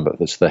absolutely fine. But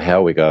it's the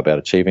how we go about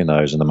achieving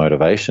those and the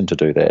motivation to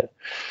do that.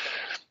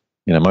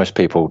 Most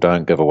people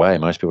don't give away.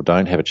 Most people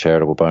don't have a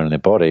charitable bone in their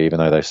body, even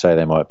though they say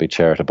they might be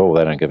charitable.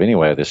 They don't give any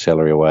of their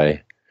salary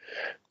away.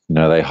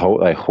 They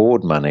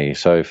hoard money.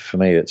 So for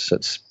me, it's a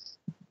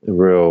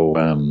real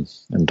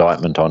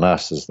indictment on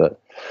us, is that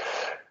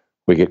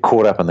we get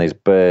caught up in these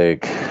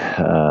big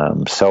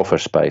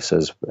selfish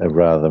spaces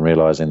rather than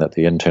realizing that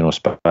the internal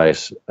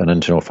space and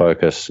internal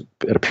focus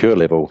at a pure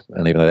level,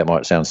 and even though that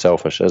might sound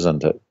selfish,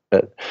 isn't it?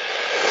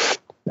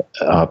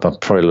 I'm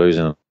probably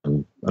losing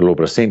a little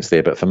bit of sense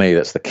there, but for me,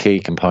 that's the key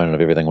component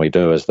of everything we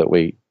do, is that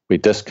we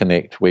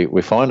disconnect.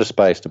 We find a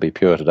space to be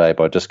pure today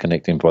by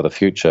disconnecting by the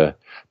future,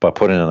 by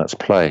putting it in its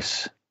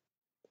place.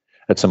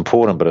 It's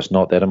important, but it's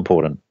not that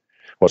important.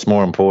 What's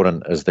more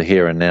important is the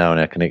here and now and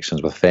our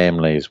connections with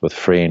families, with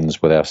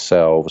friends, with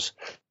ourselves,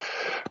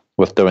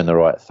 with doing the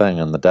right thing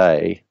in the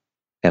day,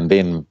 and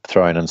then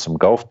throwing in some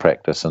golf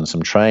practice and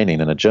some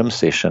training and a gym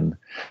session.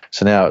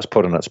 So now it's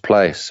put in its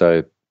place.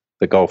 So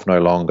the golf no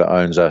longer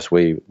owns us.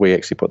 We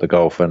actually put the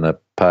golf in a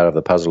part of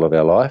the puzzle of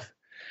our life.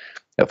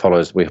 It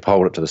follows. We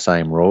hold it to the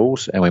same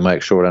rules, and we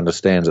make sure it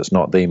understands it's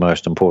not the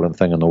most important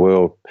thing in the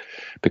world,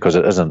 because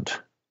it isn't.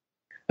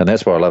 And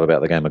that's what I love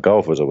about the game of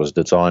golf, is it was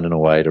designed in a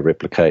way to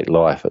replicate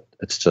life.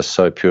 It's just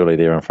so purely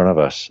there in front of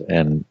us.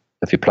 And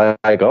if you play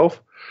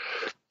golf,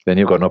 then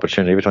you've got an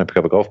opportunity every time you pick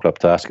up a golf club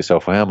to ask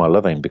yourself, well, how am I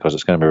living? Because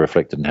it's going to be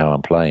reflected in how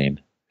I'm playing.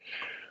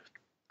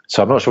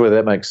 So I'm not sure whether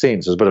that makes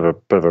sense. It's a bit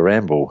of a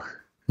ramble.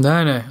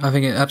 No, I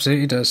think it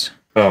absolutely does.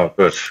 Oh,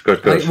 good.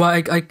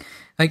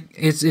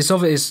 It's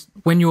obvious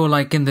when you're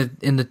like in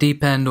the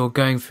deep end or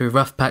going through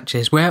rough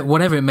patches,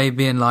 whatever it may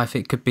be in life.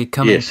 It could be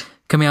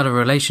coming out of a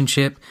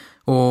relationship,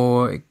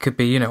 or it could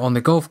be on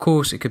the golf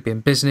course. It could be in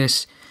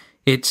business.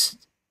 It's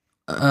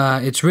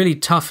really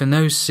tough in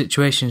those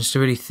situations to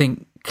really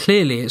think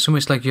clearly. It's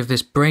almost like you have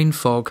this brain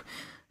fog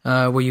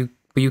where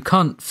you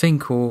can't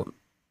think or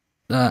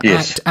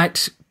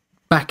act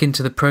back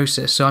into the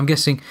process. So I'm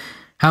guessing,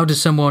 how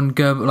does someone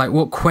go? Like,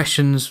 what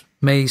questions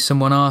may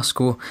someone ask,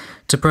 or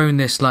to prone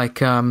this?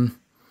 Like, I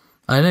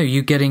don't know,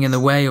 you getting in the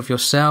way of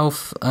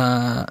yourself.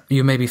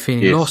 You may be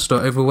feeling lost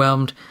or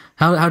overwhelmed.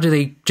 How do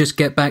they just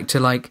get back to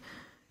like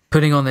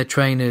putting on their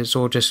trainers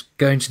or just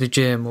going to the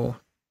gym or?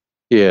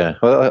 Yeah,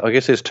 well, I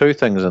guess there's two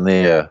things in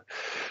there.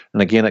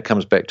 And again, it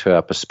comes back to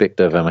our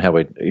perspective and how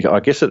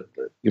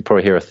you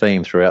probably hear a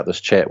theme throughout this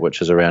chat,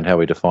 which is around how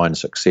we define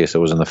success. It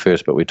was in the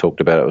first bit we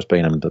talked about. It was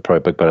being in the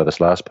probably big part of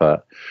this last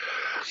part.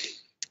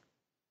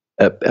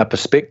 Our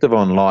perspective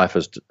on life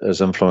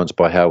is influenced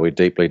by how we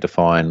deeply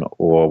define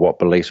or what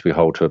beliefs we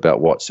hold to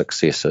about what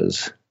success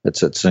is.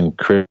 It's an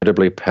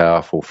incredibly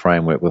powerful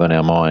framework within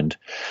our mind.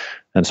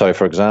 And so,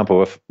 for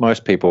example, if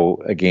most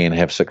people, again,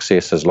 have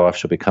success as life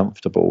should be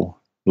comfortable,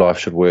 life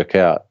should work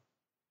out,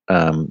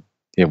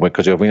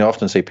 because we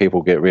often see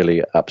people get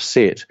really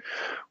upset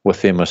with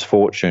their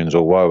misfortunes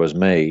or woe is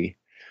me.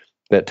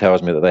 That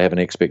tells me that they have an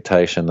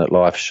expectation that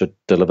life should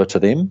deliver to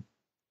them.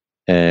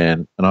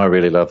 And I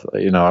really love,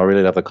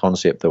 the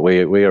concept that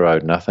we are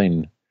owed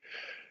nothing.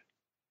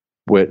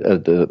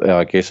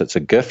 I guess it's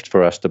a gift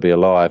for us to be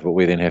alive, but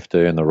we then have to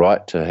earn the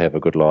right to have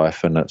a good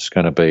life, and it's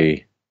going to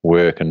be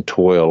work and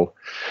toil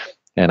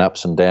and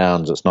ups and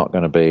downs. It's not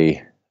going to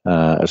be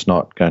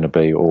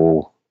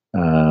all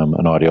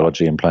an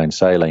ideology and plain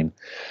sailing.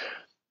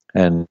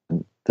 And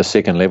the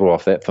second level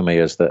off that for me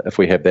is that if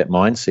we have that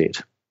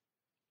mindset,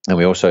 and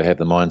we also have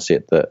the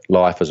mindset that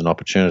life is an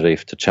opportunity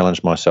to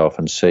challenge myself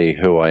and see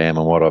who I am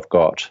and what I've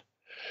got,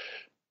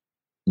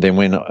 then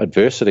when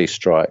adversity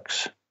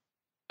strikes,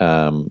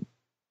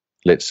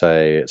 let's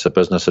say it's a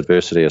business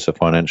adversity, it's a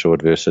financial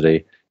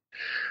adversity,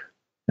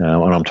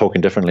 and I'm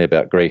talking differently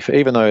about grief,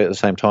 even though at the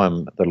same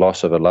time the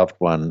loss of a loved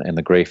one and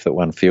the grief that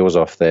one feels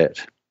off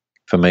that,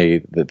 for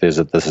me, this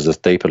is this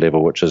deeper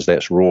level, which is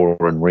that's raw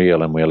and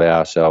real, and we allow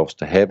ourselves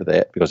to have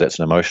that because that's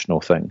an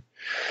emotional thing.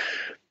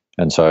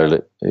 And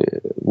so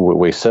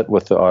we sit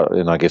with,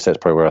 and I guess that's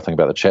probably where I think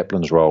about the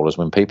chaplain's role, is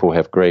when people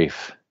have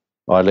grief,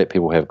 I let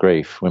people have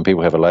grief. When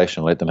people have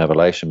elation, I let them have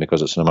elation,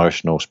 because it's an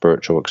emotional,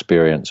 spiritual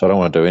experience. I don't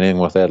want to do anything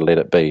with that, let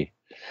it be.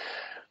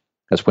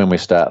 It's when we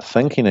start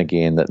thinking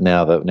again that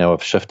now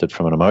we've shifted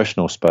from an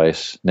emotional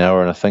space, now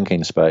we're in a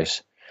thinking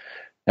space,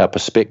 our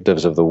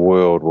perspectives of the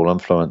world will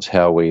influence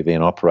how we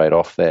then operate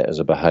off that as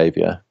a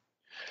behavior.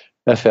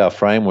 If our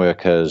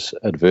framework is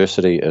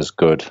adversity is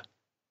good,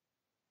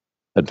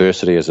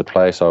 adversity is a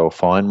place I will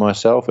find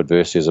myself,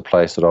 adversity is a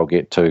place that I'll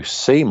get to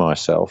see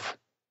myself,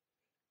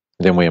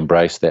 then we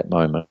embrace that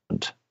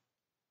moment.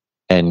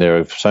 And there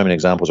are so many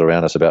examples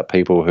around us about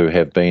people who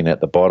have been at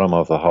the bottom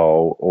of the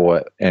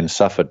hole and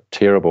suffered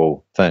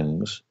terrible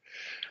things,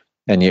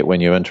 and yet when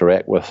you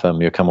interact with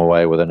them, you come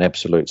away with an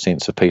absolute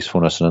sense of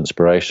peacefulness and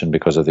inspiration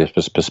because of their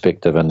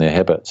perspective and their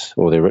habits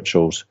or their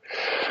rituals.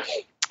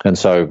 And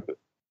so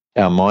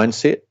our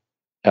mindset,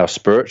 our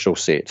spiritual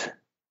set,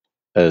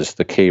 is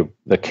the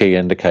key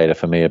indicator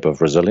for me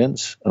of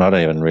resilience. And I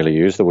don't even really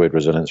use the word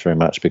resilience very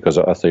much, because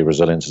I see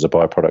resilience as a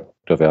byproduct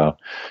of our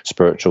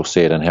spiritual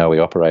set and how we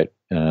operate.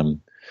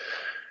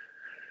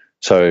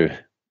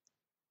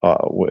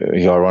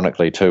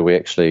 Ironically too, we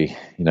actually,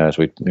 as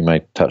we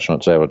may touch on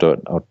it today,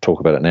 I'll talk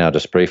about it now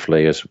just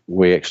briefly, is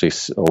we actually,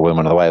 or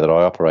one of the way that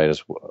I operate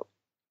is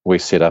we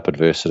set up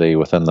adversity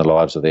within the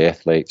lives of the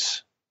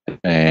athletes,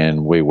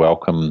 and we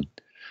welcome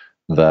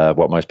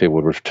what most people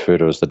would refer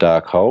to as the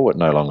dark hole. It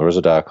no longer is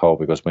a dark hole,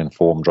 because when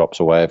form drops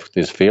away, if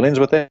there's feelings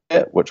with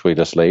that, which we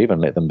just leave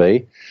and let them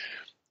be.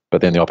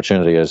 But then the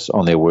opportunity is,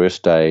 on their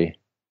worst day,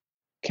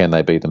 can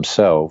they be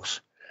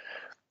themselves?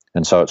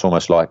 And so it's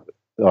almost like,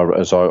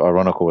 as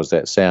ironical as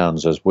that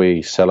sounds, as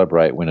we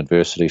celebrate when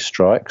adversity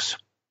strikes,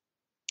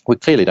 we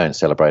clearly don't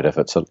celebrate if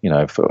it's,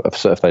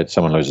 if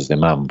someone loses their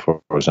mum,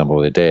 for example,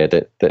 or their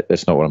dad.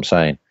 That's not what I'm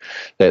saying.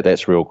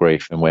 That's real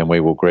grief, and when we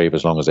will grieve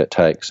as long as that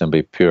takes and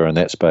be pure in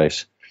that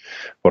space.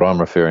 What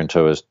I'm referring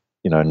to is,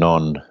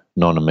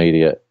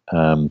 non-immediate,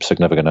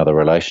 significant other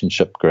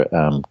relationship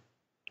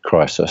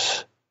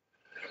crisis.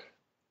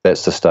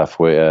 That's the stuff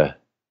where,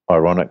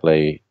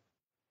 ironically,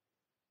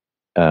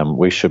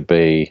 we should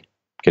be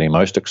getting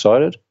most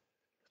excited,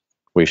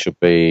 we should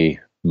be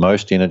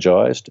most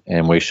energized,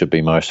 and we should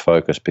be most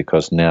focused,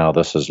 because now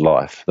this is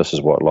life. This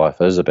is what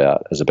life is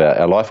about.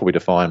 Our life will be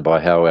defined by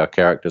how our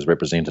character is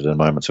represented in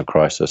moments of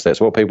crisis.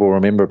 That's what people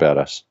remember about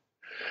us.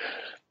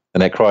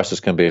 And that crisis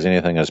can be as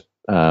anything as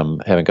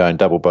having going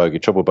double bogey,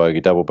 triple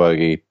bogey, double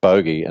bogey,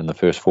 bogey in the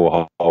first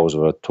four holes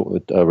of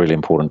a really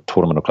important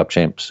tournament of club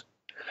champs.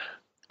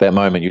 that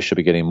moment you should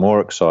be getting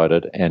more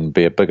excited and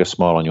be a bigger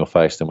smile on your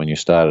face than when you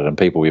started. And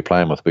people we're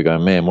playing with will be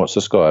going, man, what's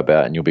this guy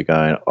about? And you'll be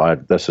going,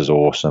 this is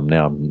awesome.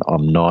 Now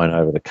I'm 9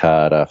 over the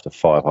card after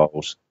 5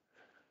 holes.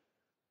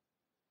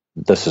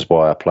 This is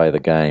why I play the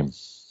game.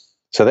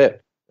 So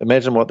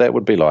imagine what that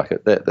would be like.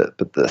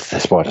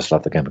 That's why I just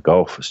love the game of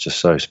golf. It's just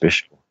so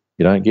special.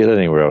 You don't get it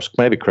anywhere else.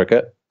 Maybe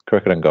cricket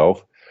and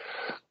golf.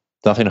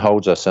 Nothing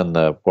holds us in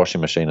the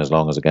washing machine as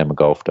long as a game of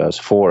golf does.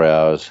 4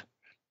 hours,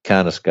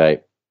 can't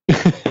escape.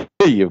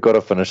 You've got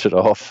to finish it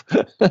off.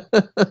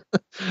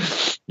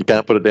 You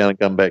can't put it down and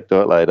come back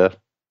to it later.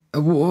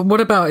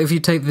 What about if you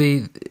take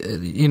say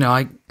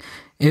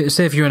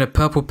if you're in a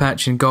purple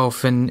patch in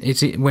golf and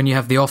when you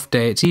have the off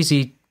day, it's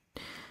easy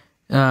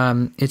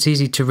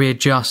to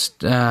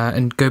readjust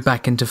and go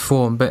back into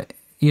form. But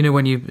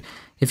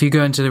if you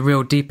go into the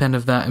real deep end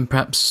of that, and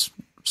perhaps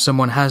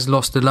someone has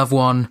lost a loved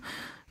one,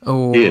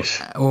 or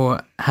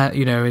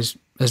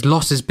has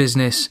lost his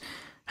business,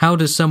 how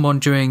does someone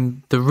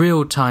during the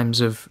real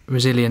times of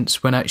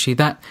resilience, when actually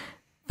that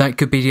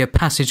could be a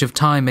passage of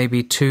time,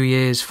 maybe 2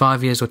 years,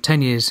 5 years, or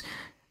 10 years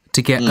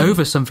to get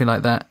over something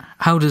like that,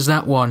 how does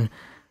that one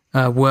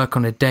work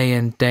on a day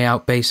in, day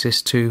out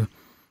basis to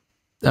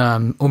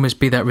almost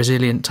be that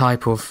resilient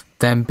type of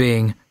them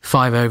being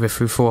 5 over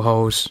through 4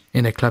 holes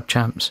in a club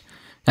champs,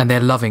 and they're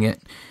loving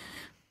it?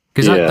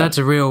 Because that's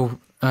a real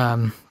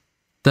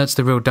that's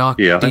the real dark.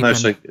 Yeah, I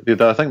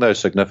think those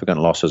significant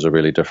losses are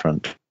really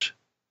different,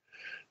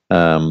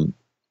 and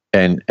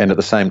at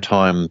the same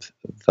time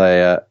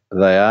they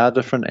are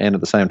different, and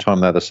at the same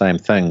time they're the same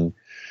thing,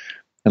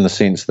 in the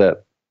sense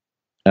that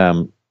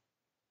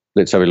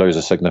let's say we lose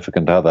a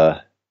significant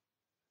other.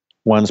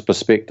 One's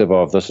perspective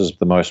of this is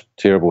the most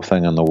terrible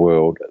thing in the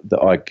world,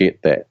 that I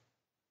get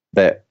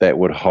that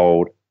would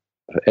hold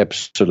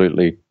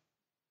absolutely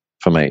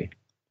for me.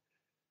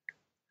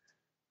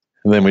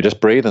 And then we just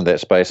breathe in that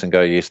space and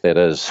go, yes, that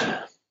is.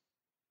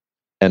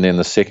 And then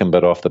the second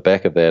bit off the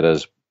back of that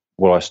is,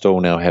 well, I still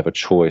now have a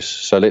choice.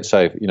 So let's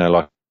say,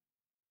 like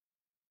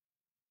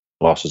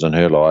losses in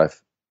her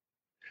life,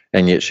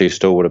 and yet she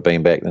still would have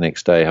been back the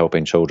next day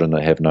helping children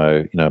that have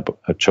no,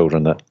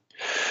 children that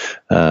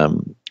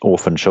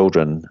orphan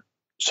children.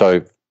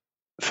 So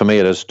for me,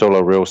 it is still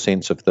a real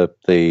sense of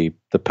the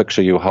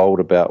picture you hold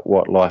about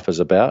what life is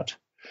about.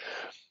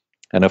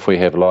 And if we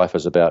have life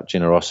is about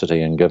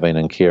generosity and giving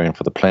and caring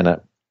for the planet,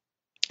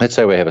 let's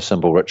say we have a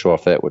simple ritual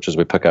off that, which is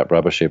we pick up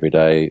rubbish every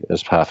day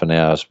as half an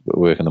hour's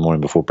work in the morning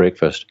before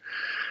breakfast.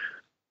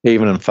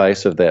 Even in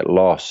face of that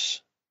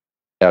loss,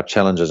 our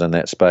challenges in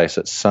that space,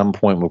 at some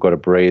point we've got to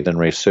breathe and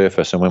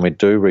resurface. And when we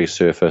do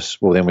resurface,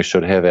 well, then we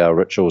should have our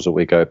rituals that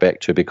we go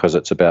back to, because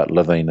it's about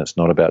living, it's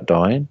not about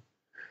dying.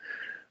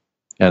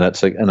 And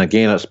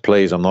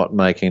please, I'm not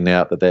making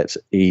out that that's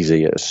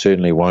easy. It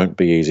certainly won't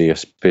be easy,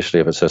 especially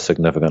if it's a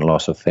significant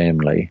loss of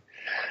family.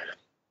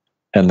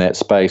 And that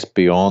space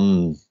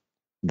beyond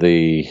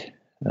the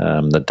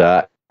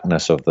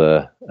darkness of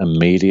the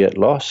immediate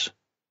loss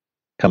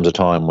comes a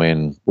time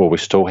when, well, we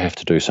still have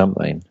to do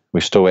something.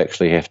 We still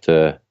actually have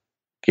to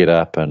get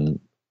up and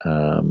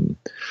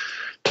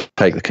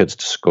take the kids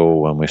to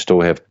school, and we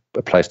still have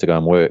a place to go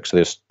and work.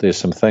 So there's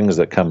some things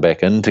that come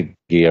back into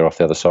gear off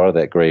the other side of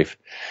that grief.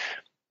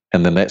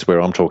 And then that's where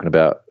I'm talking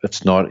about.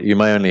 It's not, you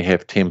may only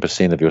have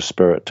 10% of your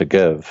spirit to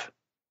give,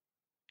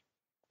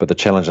 but the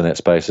challenge in that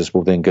space is,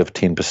 well, then give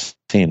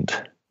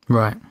 10%.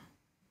 Right.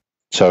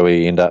 So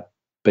we end up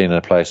being in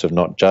a place of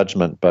not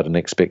judgment, but an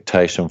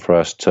expectation for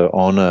us to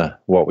honour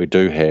what we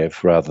do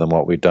have rather than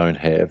what we don't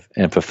have,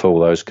 and fulfil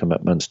those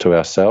commitments to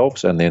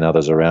ourselves and then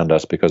others around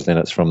us, because then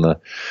it's from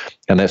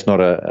it's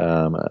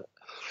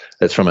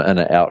from an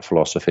inner out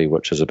philosophy,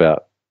 which is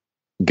about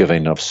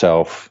giving of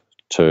self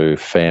to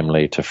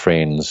family, to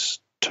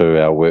friends,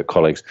 to our work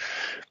colleagues.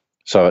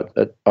 So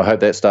I hope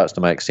that starts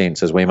to make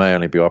sense, as we may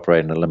only be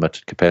operating in a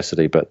limited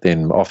capacity, but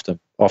then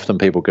often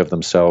people give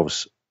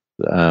themselves,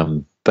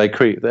 they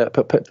create,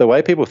 the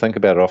way people think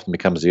about it often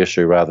becomes the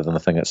issue rather than the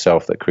thing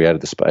itself that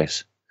created the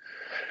space.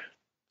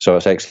 So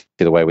it's actually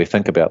the way we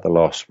think about the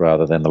loss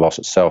rather than the loss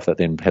itself that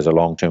then has a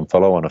long-term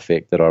follow-on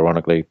effect that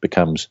ironically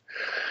becomes,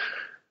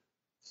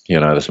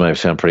 this may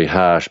sound pretty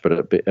harsh,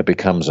 but it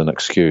becomes an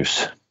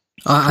excuse.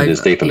 There's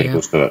deeper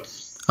levels to it.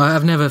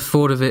 I've never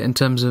thought of it in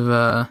terms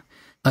of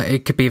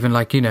it could be even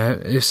like,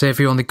 say if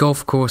you're on the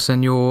golf course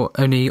and you're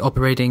only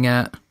operating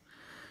at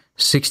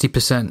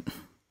 60%.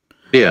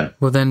 Yeah.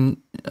 Well, then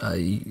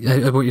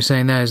what you're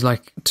saying there is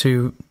like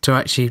to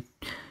actually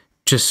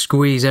just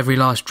squeeze every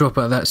last drop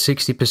out of that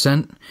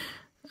 60%.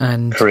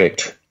 And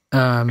correct.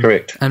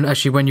 Correct. And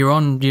actually, when you're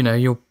on,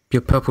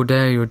 your purple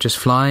day, you're just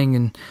flying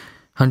and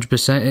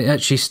 100%. It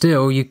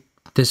actually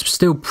there's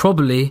still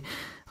probably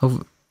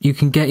you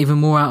can get even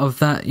more out of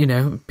that,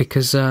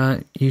 because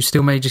you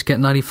still may just get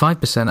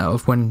 95% out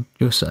of when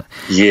you're set.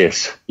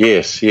 Yes,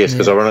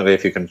 because ironically,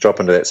 if you can drop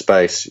into that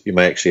space, you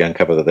may actually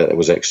uncover that it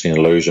was actually an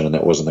illusion and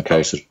that wasn't the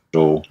case at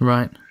all.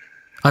 Right.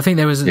 I think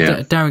there was,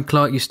 Darren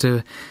Clark used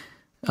to,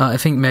 I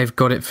think may have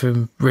got it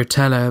from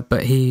Rotella,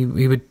 but he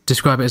would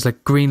describe it as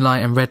like green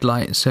light and red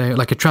light, so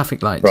like a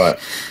traffic light. Right.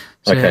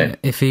 So Okay.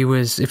 if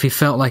he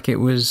felt like it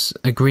was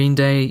a green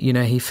day,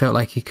 he felt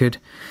like he could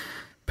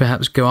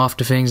perhaps go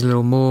after things a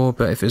little more.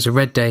 But if it was a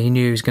red day, he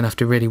knew he was going to have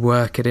to really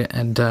work at it.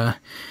 And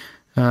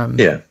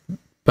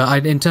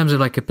But in terms of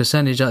like a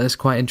percentage, that's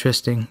quite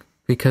interesting,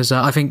 because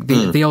I think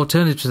the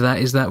alternative to that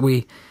is that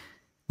we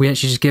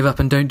actually just give up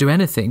and don't do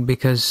anything,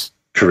 because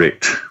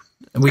Correct.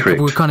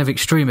 we're kind of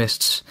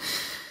extremists.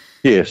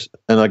 Yes,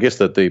 and I guess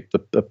that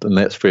and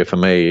that's fair for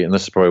me, and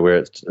this is probably where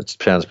it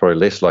sounds probably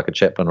less like a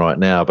chaplain right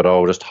now, but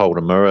I'll just hold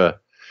a mirror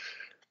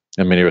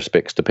in many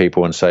respects to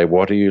people and say,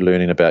 what are you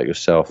learning about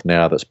yourself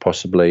now that's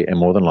possibly and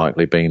more than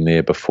likely been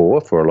there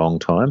before for a long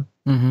time?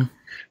 Mm-hmm.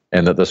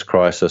 And that this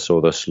crisis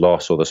or this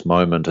loss or this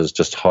moment is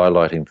just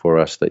highlighting for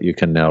us that you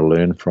can now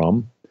learn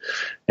from.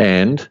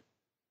 And,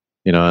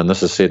 and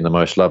this is said in the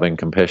most loving,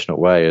 compassionate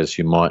way, is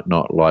you might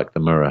not like the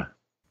mirror.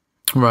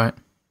 Right.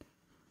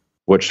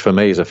 Which for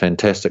me is a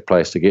fantastic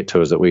place to get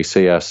to, is that we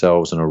see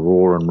ourselves in a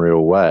raw and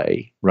real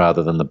way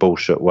rather than the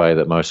bullshit way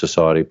that most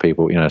society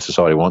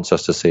wants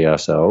us to see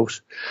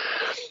ourselves,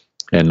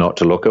 and not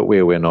to look at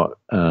where we're not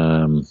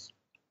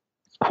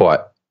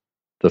quite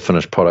the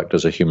finished product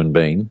as a human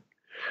being,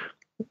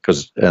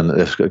 because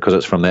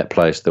it's from that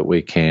place that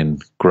we can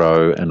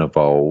grow and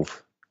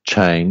evolve,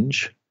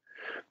 change,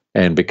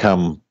 and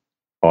become,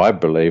 I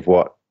believe,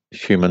 what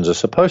humans are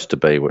supposed to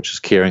be, which is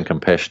caring,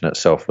 compassionate,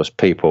 selfless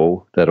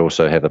people that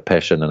also have a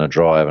passion and a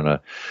drive and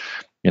a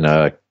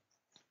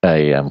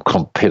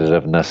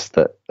competitiveness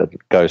that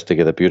goes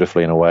together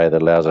beautifully in a way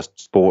that allows us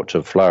sport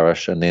to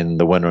flourish, and then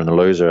the winner and the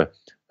loser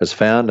is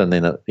found, and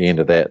then at the end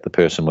of that, the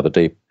person with a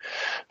deep,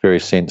 very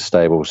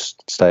stable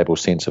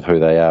sense of who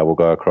they are will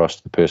go across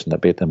to the person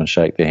that beat them and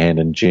shake their hand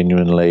and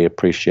genuinely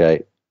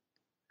appreciate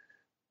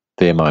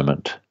their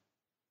moment.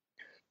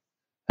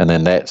 And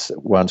then that's,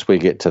 once we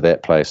get to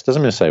that place,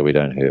 doesn't mean to say we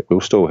don't hurt,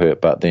 we'll still hurt,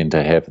 but then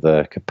to have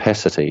the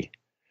capacity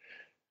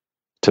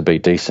to be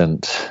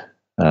decent,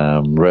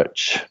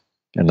 rich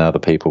in other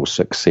people's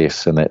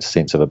success and that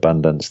sense of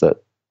abundance, that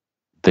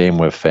then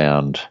we've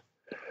found,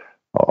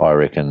 I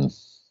reckon,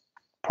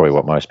 probably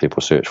what most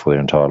people search for their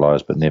entire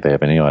lives but never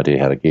have any idea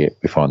how to get.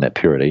 We find that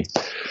purity.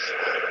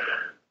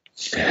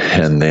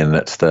 And then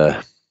it's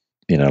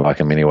like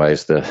in many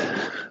ways,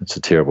 it's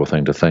a terrible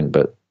thing to think,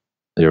 but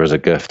there is a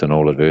gift in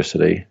all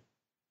adversity.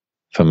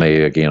 For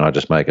me, again, I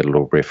just make it a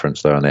little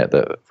reference though, in that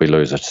if we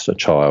lose a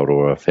child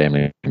or a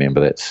family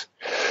member,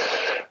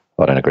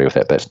 I don't agree with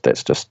that.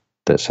 That's just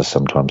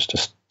sometimes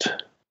just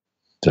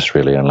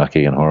really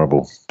unlucky and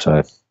horrible.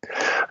 So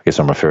I guess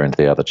I'm referring to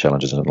the other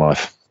challenges in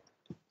life.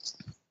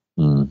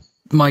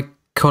 My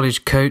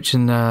college coach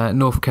in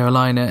North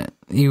Carolina,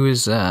 he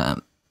was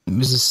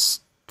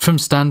from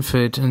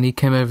Stanford, and he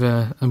came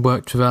over and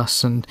worked with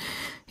us, and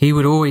he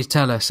would always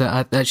tell us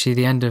at actually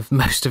the end of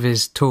most of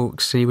his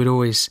talks, he would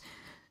always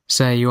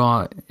say, we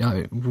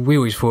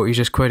always thought he was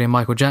just quoting a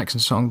Michael Jackson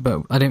song,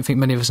 but I don't think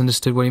many of us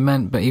understood what he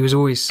meant. But he used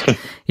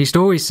to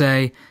always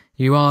say,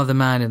 you are the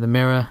man in the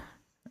mirror.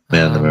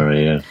 Man in the mirror,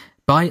 yeah.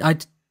 But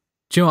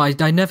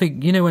I never,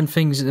 when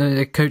things,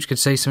 a coach could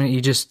say something,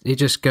 it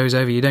just goes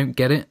over, you don't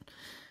get it.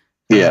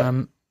 Yeah.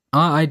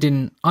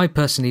 I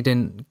personally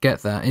didn't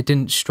get that. It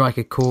didn't strike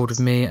a chord with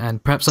me,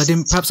 and perhaps I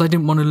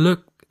didn't want to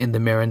look in the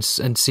mirror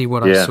and see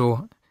what I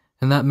saw,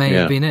 and that may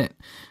have been it.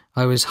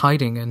 I was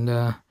hiding,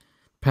 and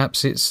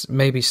perhaps it's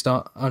maybe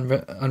start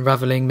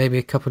unraveling maybe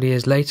a couple of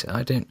years later.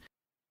 I don't.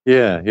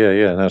 Yeah.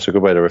 That's a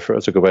good way to refer.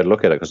 It's a good way to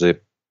look at it, because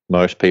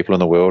most people in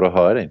the world are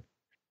hiding.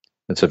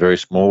 It's a very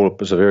small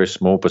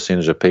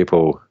percentage of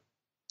people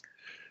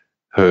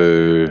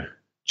who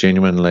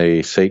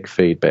genuinely seek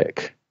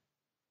feedback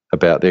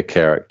about their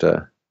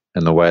character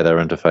and the way they're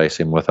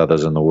interfacing with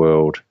others in the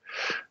world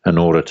in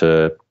order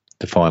to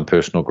find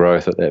personal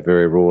growth at that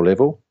very raw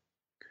level.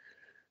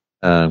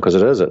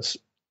 Because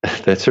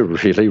that's a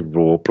really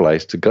raw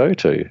place to go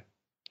to.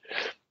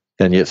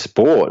 And yet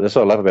sport, that's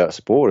what I love about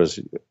sport,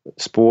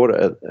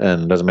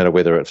 and it doesn't matter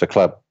whether it's a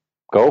club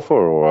golfer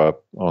or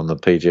on the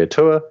PGA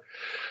Tour,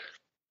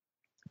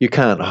 you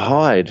can't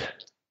hide.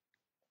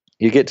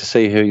 You get to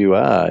see who you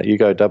are. You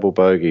go double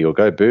bogey or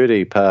go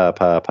birdie,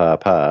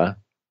 par.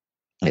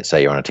 Let's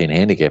say you're on a 10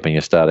 handicap and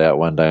you start out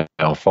one day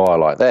on fire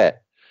like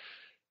that.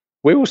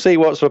 We will see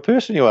what sort of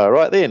person you are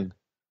right then.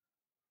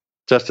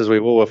 Just as we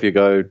will if you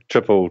go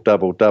triple,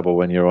 double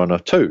when you're on a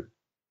 2.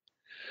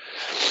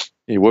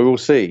 We will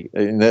see.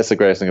 And that's the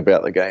greatest thing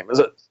about the game, is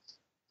it?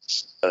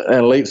 An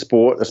elite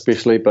sport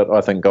especially, but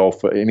I think golf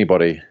for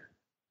anybody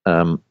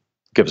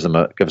gives them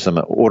an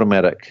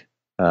automatic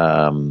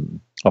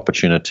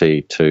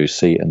opportunity to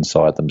see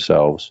inside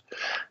themselves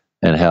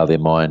and how their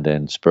mind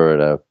and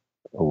spirit are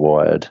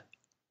wired.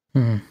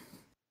 Mm.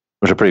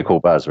 Which is a pretty cool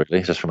buzz,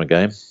 really, just from a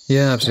game.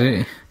 Yeah,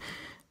 absolutely.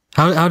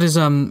 How does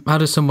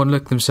someone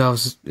look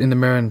themselves in the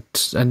mirror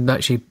and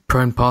actually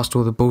prone past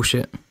all the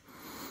bullshit?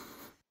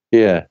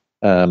 Yeah.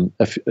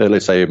 If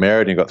let's say you're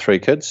married and you've got 3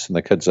 kids, and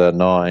the kids are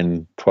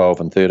 9, 12,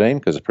 and 13,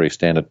 because it's a pretty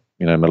standard,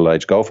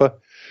 middle-aged golfer.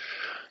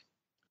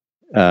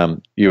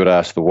 You would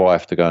ask the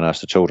wife to go and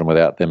ask the children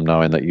without them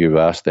knowing that you've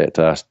asked that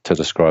to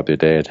describe their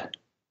dad.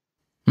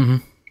 Mm-hmm.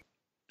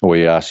 or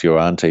you ask your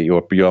auntie,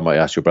 you might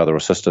ask your brother or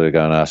sister to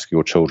go and ask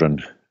your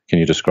children, can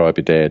you describe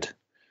your dad?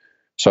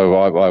 So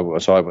I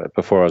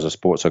before I was a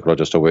sports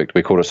psychologist, we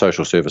called it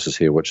social services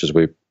here, which is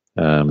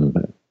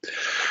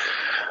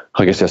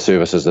I guess our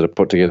services that are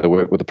put together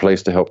work with the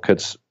police to help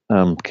kids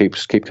keep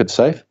kids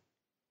safe.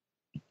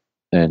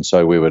 And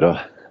so we would,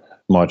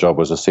 my job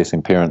was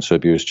assessing parents who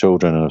abuse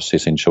children and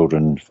assessing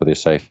children for their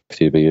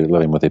safety to be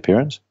living with their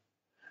parents.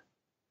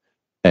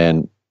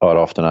 And I'd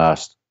often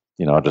ask,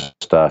 I'd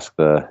just ask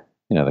the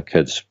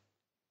kids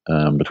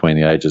between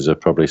the ages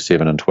of probably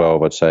 7 and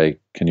 12. I'd say,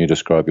 can you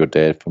describe your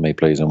dad for me,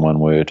 please, in one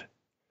word?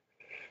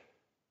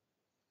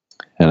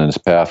 And as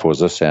powerful as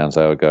this sounds,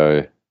 they would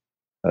go,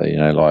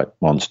 like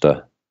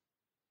monster,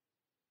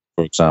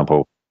 for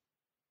example,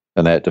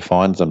 and that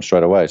defines them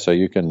straight away. So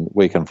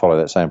we can follow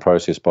that same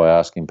process by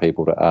asking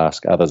people to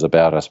ask others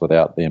about us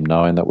without them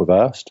knowing that we've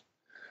asked,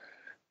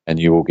 and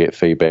you will get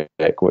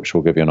feedback which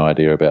will give you an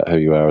idea about who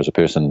you are as a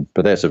person.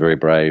 But that's a very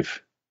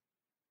brave,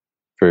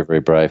 very, very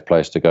brave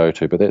place to go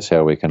to. But that's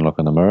how we can look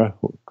in the mirror,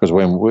 because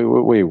when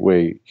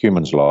we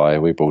humans lie,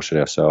 we bullshit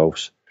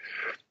ourselves.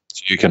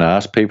 So you can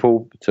ask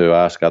people to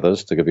ask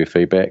others to give you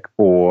feedback,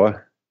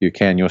 or you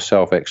can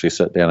yourself actually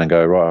sit down and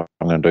go, right,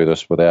 I'm going to do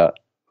this without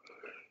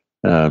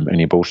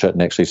any bullshit,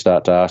 and actually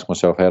start to ask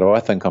myself, how do I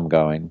think I'm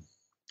going?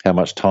 How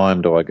much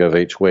time do I give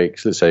each week?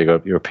 So let's say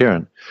you're a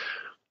parent.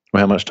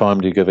 Well, how much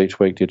time do you give each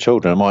week to your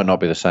children? It might not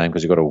be the same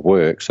because you've got to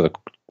work, so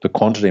the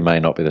quantity may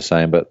not be the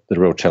same, but the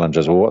real challenge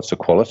is, well, what's the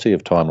quality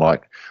of time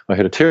like? I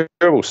heard a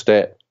terrible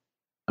stat,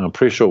 and I'm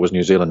pretty sure it was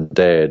New Zealand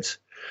dads,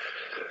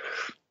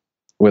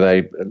 where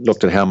they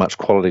looked at how much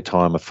quality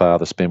time a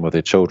father spent with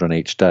their children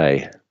each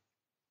day.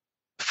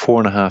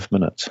 4.5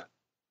 minutes.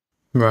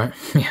 Right,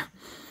 yeah.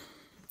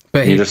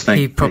 But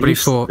he probably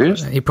thought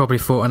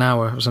an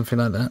hour or something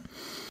like that.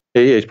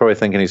 Yeah, he's probably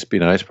thinking he's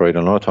probably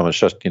done a lot of time. It's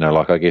just,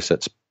 I guess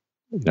it's,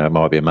 it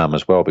might be a mum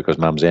as well, because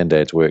mums and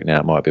dads work now.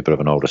 It might be a bit of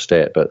an older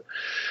stat, but,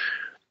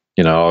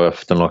 I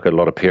often look at a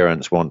lot of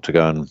parents want to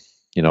go and,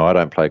 I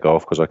don't play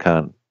golf because I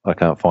can't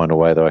find a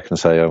way that I can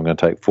say, I'm going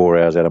to take 4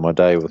 hours out of my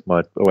day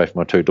away from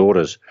my 2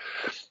 daughters.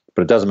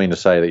 But it doesn't mean to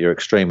say that you're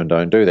extreme and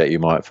don't do that. You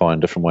might find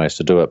different ways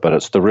to do it, but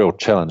it's the real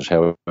challenge,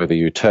 however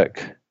you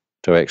tick,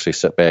 to actually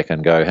sit back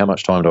and go, how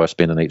much time do I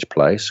spend in each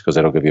place? Because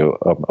that'll give you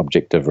an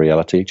objective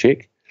reality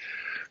check.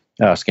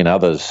 Asking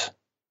others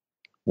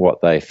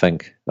what they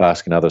think,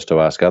 asking others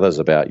to ask others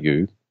about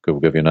you will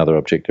give you another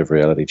objective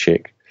reality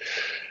check.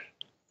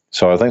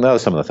 So I think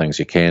those are some of the things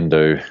you can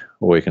do,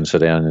 or you can sit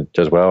down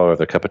as well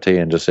over a cup of tea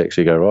and just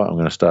actually go, right, I'm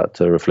going to start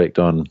to reflect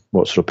on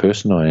what sort of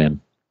person I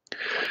am.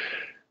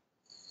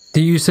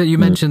 You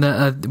mentioned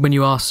that when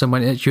you ask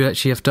someone, you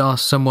actually have to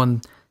ask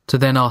someone to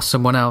then ask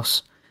someone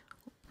else.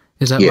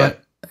 Is that right?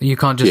 You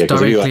can't just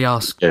directly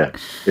ask. Yeah,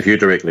 if you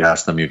directly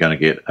ask them, you're going to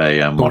get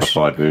a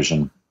modified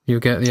version. You'll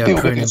get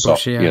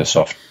bullshit. Yeah,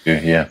 soft.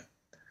 Yeah.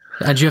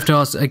 And you have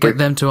to get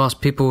them to ask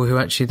people who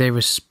actually they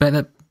respect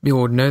that,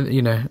 or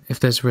know, if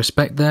there's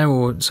respect there,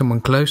 or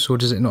someone close, or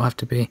does it not have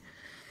to be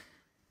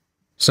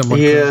someone?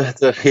 Yeah,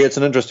 it's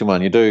an interesting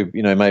one. You do,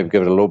 maybe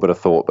give it a little bit of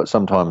thought, but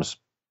sometimes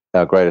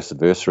our greatest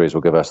adversaries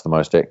will give us the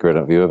most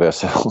accurate view of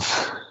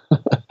ourselves.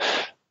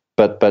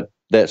 But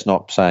that's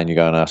not saying you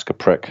go and ask a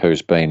prick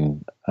who's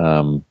been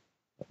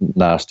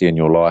nasty in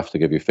your life to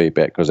give you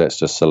feedback, because that's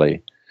just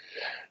silly.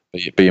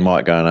 But you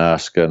might go and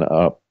ask an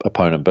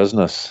opponent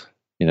business.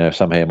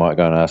 Somehow you might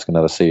go and ask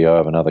another CEO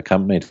of another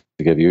company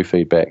to give you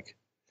feedback,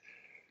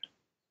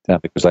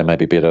 because they may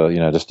be better.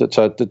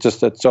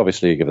 It's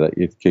obviously you give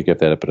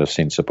that a bit of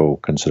sensible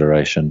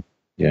consideration.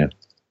 Yeah.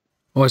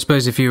 Well, I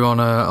suppose if you're on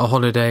a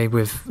holiday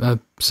with,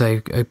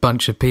 say, a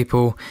bunch of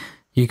people,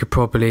 you could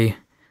probably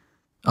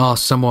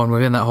ask someone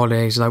within that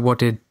holiday, like, what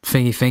did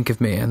Thingy think of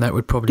me? And that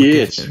would probably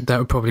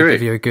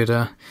give you a good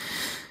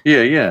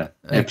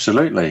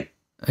absolutely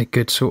a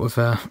good sort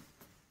of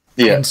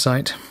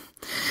insight.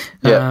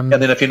 Yeah, and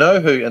then if you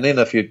know who, and then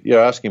if you're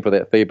asking for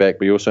that feedback,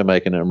 but you're also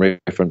making it in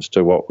reference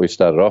to what we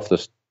started off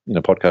this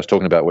podcast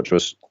talking about, which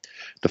was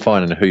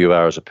defining who you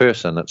are as a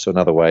person. It's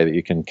another way that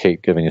you can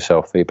keep giving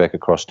yourself feedback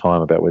across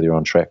time about whether you're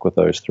on track with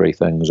those 3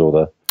 things or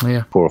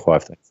the 4 or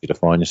 5 things you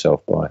define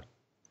yourself by.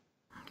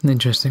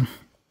 Interesting.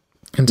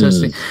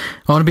 Fantastic.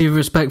 I want to be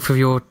respectful of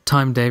your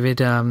time, David.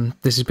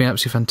 This has been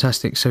absolutely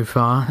fantastic so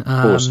far.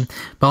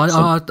 But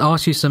I'll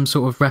ask you some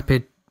sort of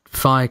rapid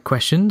fire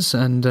questions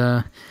and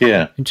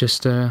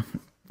just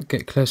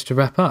get close to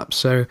wrap up.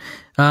 So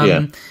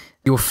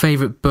your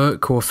favourite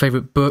book or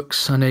favourite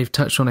books? I know you've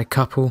touched on a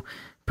couple,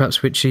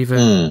 perhaps which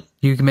either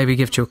you can maybe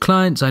give to your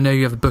clients. I know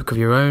you have a book of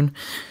your own.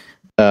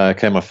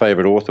 Okay, my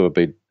favourite author would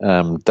be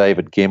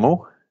David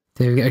Gemmell.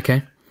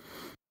 Okay.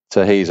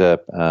 So he's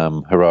a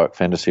heroic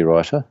fantasy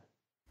writer.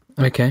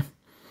 Okay.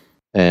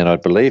 And I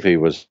believe he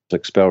was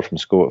expelled from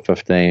school at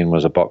 15,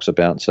 was a boxer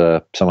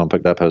bouncer. Someone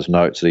picked up his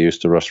notes that he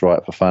used to just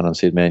write for fun and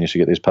said, man, you should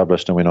get these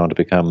published, and went on to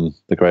become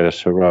the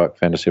greatest heroic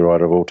fantasy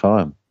writer of all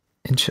time.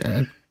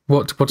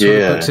 What sort of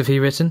books have he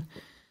written?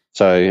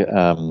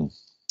 So,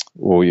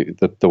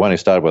 the one he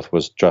started with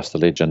was Just the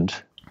Legend.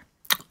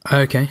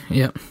 Okay,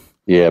 yeah.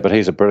 Yeah, but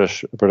he's a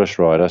British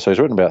writer, so he's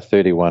written about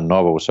 31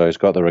 novels. So he's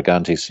got the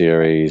Raganti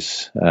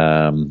series,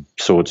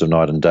 Swords of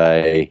Night and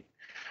Day,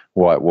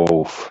 White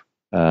Wolf.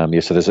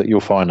 So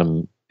you'll find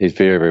him. He's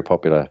very, very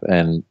popular,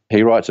 and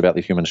he writes about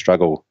the human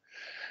struggle.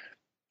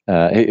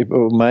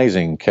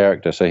 Amazing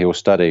character. So he'll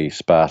study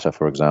Sparta,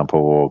 for example,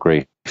 or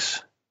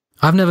Greece.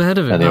 I've never heard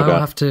of it. I'll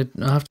have to.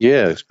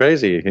 Yeah, it's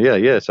crazy.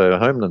 Yeah. So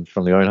homeland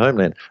from the own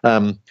homeland.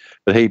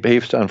 But he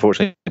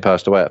unfortunately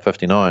passed away at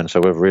 59. So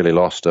we've really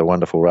lost a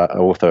wonderful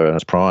author in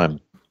his prime.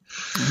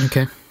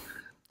 Okay.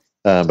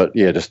 But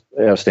yeah, just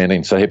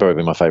outstanding. So he'd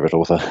probably be my favourite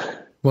author.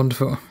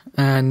 Wonderful.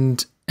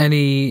 And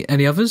any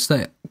others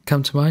that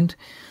come to mind?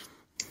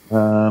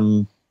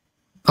 I'll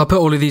put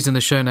all of these in the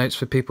show notes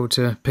for people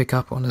to pick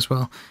up on as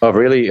well.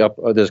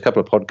 There's a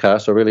couple of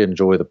podcasts. I really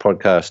enjoy the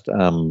podcast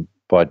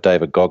by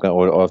David Goggins,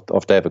 or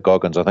of David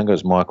Goggins. I think it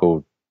was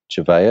Michael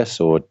Gervais,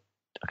 or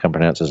I can't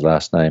pronounce his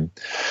last name.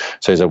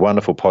 So he's a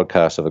wonderful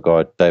podcast of a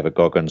guy, David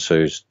Goggins,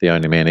 who's the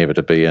only man ever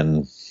to be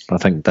in, I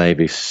think,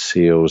 Navy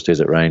SEALs,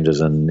 Desert Rangers,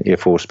 and Air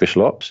Force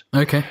Special Ops.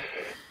 Okay.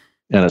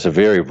 And it's a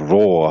very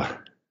raw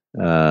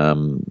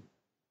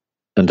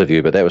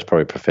interview, but that was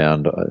probably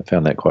profound. I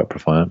found that quite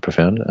profound.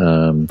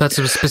 That's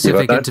a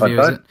specific interview,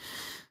 is it?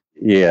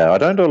 Yeah, I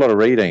don't do a lot of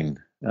reading.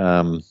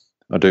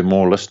 I do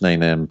more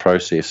listening and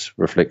process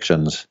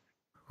reflections.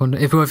 Well,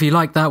 if you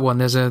like that one,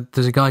 there's a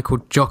guy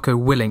called Jocko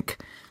Willink,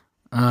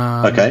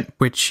 okay,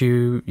 which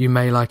you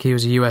may like. He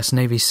was a US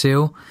Navy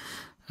SEAL.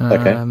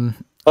 Okay.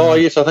 Oh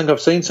yes, I think I've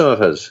seen some of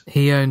his.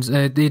 He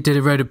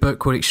wrote a book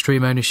called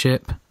Extreme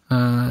Ownership.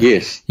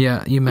 Yes.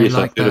 Yeah, you may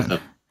like that.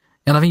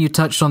 And I think you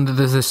touched on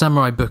the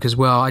samurai book as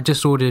well. I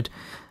just ordered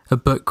a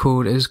book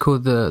called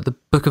the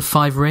Book of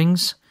Five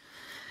Rings.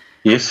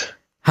 Yes.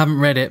 Haven't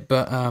read it,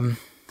 but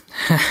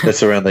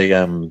that's around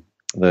the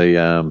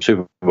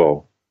Super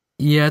Bowl.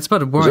 Yeah, it's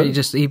about a warrior.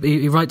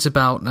 He writes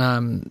about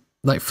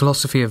like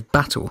philosophy of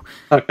battle,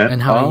 okay,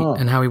 and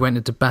how he went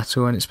into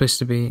battle, and it's supposed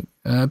to be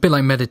a bit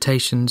like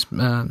Meditations,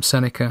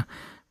 Seneca,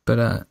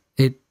 but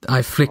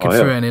I flickered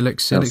through it and it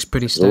looks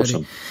pretty sturdy.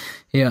 Awesome.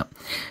 Yeah,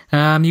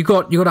 you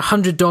got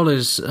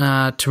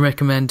 $100 to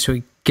recommend to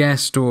a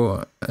guest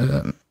or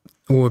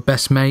a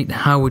best mate.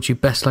 How would you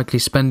best likely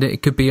spend it?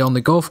 It could be on the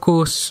golf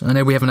course. I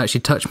know we haven't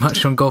actually touched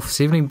much on golf this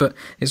evening, but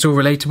it's all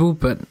relatable.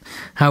 But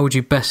how would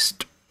you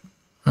best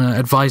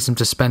advise them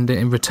to spend it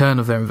in return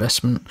of their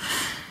investment?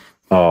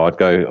 Oh,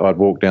 I'd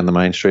walk down the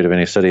main street of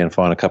any city and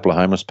find a couple of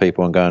homeless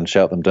people and go and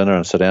shout them dinner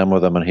and sit down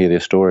with them and hear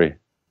their story.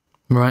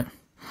 Right.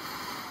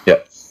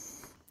 Yep.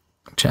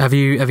 Have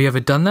you ever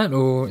done that,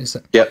 or is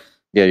that? Yep.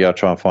 Yeah. I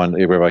try and find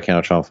wherever I can.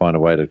 I try and find a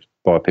way to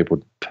buy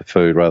people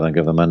food rather than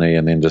give them money,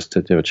 and then just to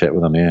have a chat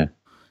with them. Yeah.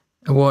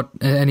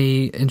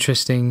 Any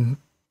interesting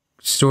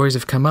stories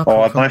have come up?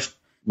 Oh,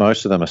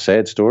 most of them are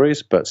sad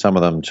stories, but some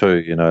of them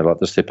too. Like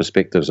this, their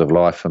perspectives of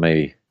life for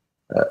me.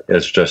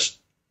 It's just,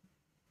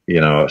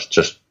 it's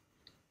just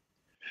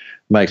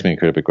makes me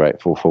incredibly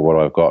grateful for what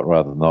I've got,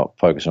 rather than not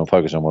focus on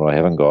what I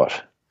haven't got.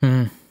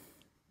 I've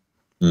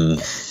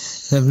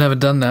never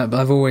done that, but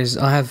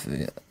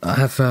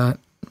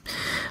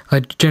I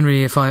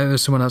generally, if I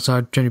was someone else,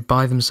 I'd generally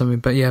buy them something.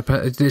 But yeah,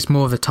 but it's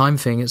more of a time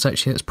thing.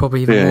 It's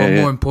probably even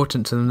more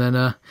important to them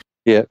than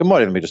yeah, it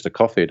might even be just a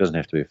coffee. It doesn't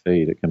have to be a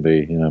feed. It can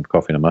be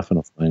coffee and a muffin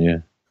or something. Yeah,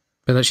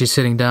 but actually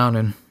sitting down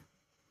and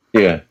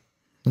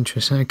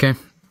interesting. Okay,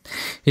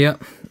 yeah,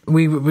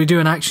 we do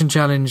an action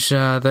challenge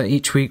that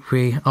each week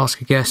we ask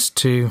a guest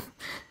to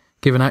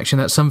give an action.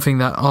 That's something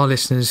that our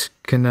listeners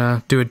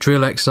can do a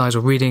drill exercise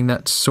or reading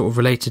that's sort of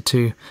related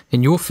to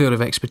in your field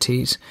of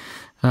expertise.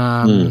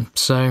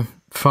 So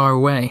far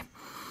away.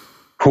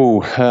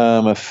 Cool.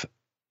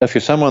 If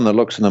you're someone that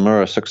looks in the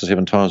mirror 6 or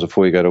 7 times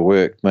before you go to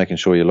work, making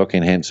sure you're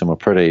looking handsome or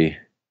pretty,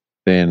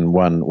 then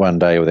one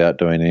day without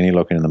doing any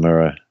looking in the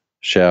mirror,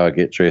 shower,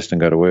 get dressed,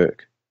 and go to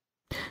work.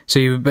 So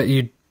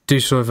you do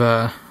sort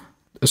of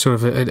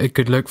a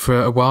good look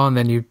for a while, and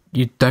then you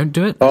don't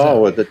do it.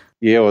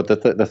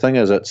 The thing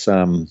is, it's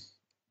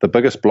the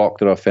biggest block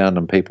that I've found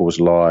in people's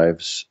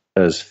lives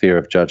is fear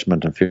of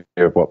judgment and fear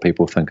of what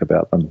people think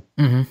about them.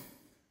 Mm-hmm.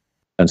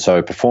 And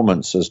so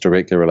performance is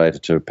directly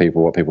related to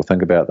what people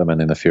think about them, and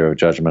then the fear of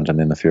judgment, and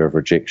then the fear of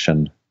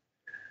rejection.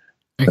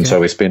 Okay. And so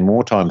we spend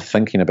more time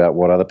thinking about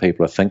what other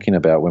people are thinking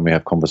about when we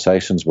have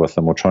conversations with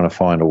them. We're trying to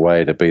find a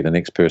way to be the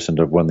next person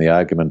to win the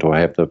argument or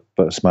have the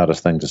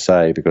smartest thing to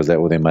say, because that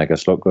will then make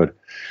us look good.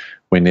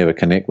 We never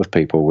connect with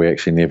people. We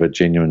actually never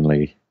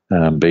genuinely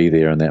be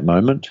there in that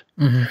moment.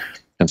 Mm-hmm.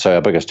 And so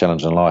our biggest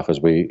challenge in life is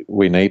we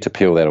need to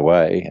peel that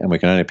away, and we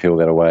can only peel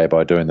that away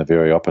by doing the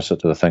very opposite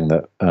to the thing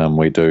that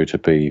we do to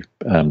be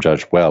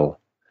judged well.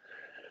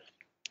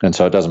 And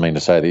so it doesn't mean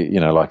to say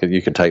that, like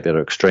you can take that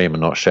extreme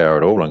and not shower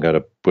at all and go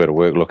to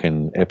work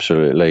looking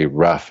absolutely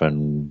rough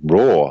and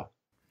raw.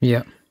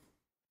 Yeah.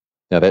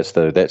 Now that's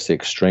the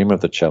extreme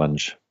of the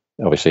challenge.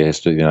 Obviously it has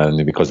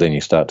to, because then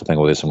you start to think,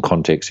 well, there's some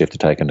context you have to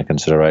take into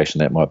consideration.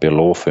 That might be a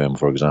law firm,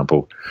 for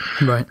example.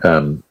 Right.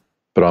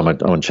 But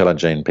I'm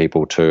challenging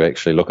people to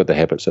actually look at the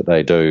habits that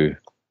they do,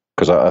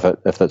 because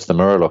if it's the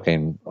mirror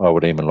looking, I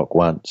would even look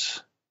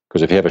once.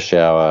 Because if you have a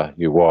shower,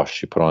 you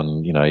wash, you put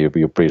on,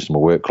 your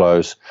reasonable work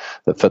clothes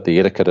that fit the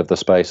etiquette of the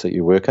space that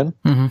you work in,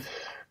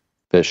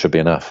 that should be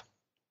enough.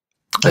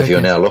 Okay.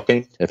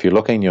 If you're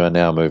looking, you are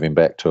now moving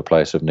back to a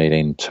place of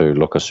needing to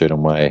look a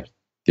certain way,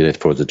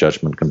 for the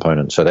judgment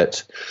component. So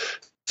that's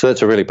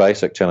a really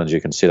basic challenge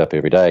you can set up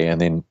every day. And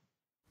then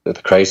the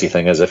crazy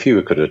thing is, if you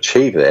could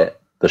achieve that,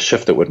 the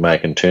shift it would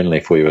make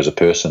internally for you as a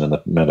person and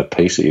the amount of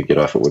peace that you get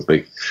off it would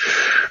be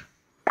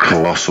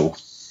colossal.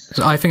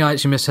 So I think I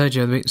actually misheard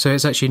you. So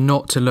it's actually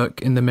not to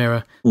look in the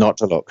mirror. Not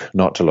to look.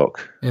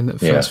 In the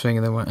first thing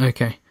in the one.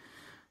 Okay.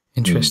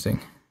 Interesting.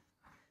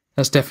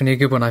 That's definitely a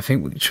good one, I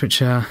think,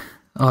 which our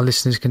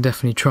listeners can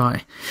definitely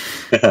try.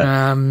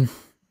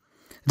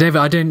 David,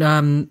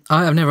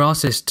 I've never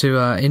asked this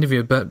to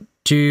interview, but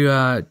do you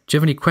have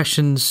any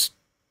questions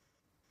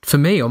for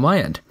me on my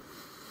end?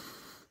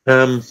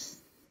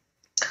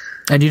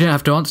 And you don't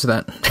have to answer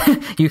that.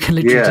 You can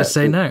literally just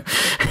say no.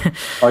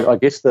 I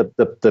guess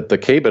the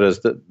key bit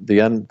is that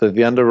the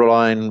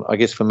underlying, I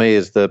guess for me,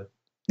 is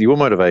your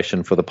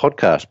motivation for the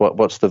podcast.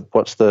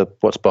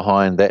 What's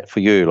behind that for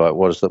you? Like,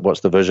 what's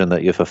the vision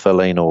that you're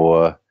fulfilling,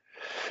 or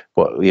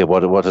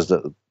what is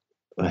it?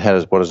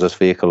 What does this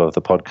vehicle of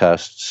the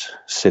podcasts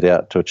set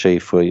out to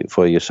achieve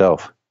for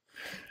yourself?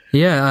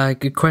 Yeah,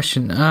 good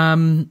question.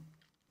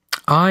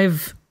 I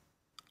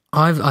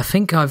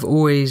think I've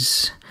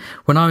always,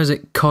 when I was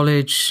at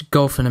college,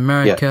 golf in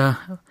America,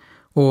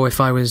 or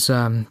if I was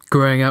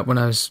growing up when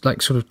I was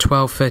like sort of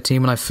 12,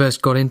 13, when I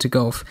first got into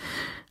golf,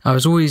 I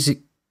was always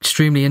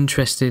extremely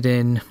interested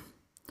in,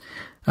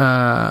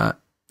 I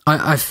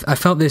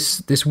felt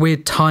this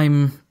weird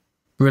time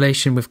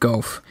relation with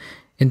golf,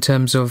 in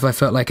terms of, I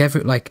felt like I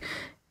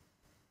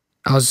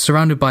was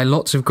surrounded by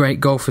lots of great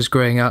golfers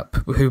growing up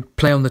who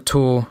play on the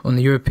tour, on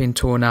the European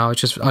tour now.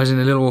 I was in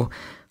a little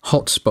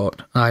hot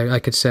spot, I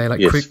could say,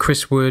 like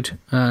Chris Wood,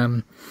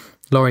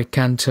 Laurie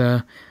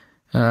Cantor,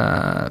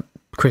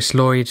 Chris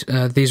Lloyd.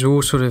 These are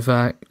all sort of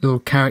little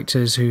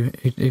characters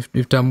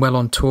who've done well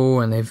on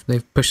tour, and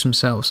they've pushed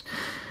themselves.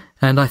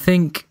 And I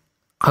think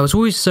I was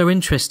always so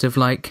interested,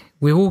 like,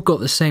 we all got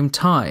the same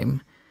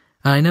time.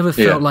 And I never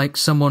felt like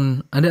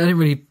someone, I didn't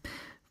really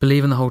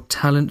believe in the whole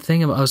talent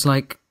thing. I was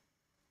like,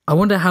 I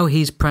wonder how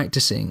he's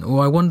practicing,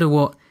 or I wonder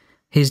what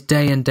his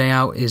day in, day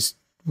out is,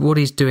 what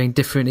he's doing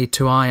differently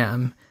to I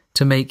am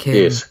to make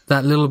him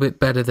that little bit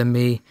better than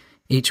me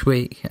each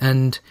week.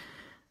 And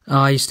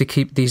I used to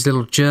keep these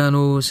little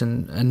journals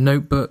and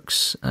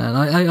notebooks, and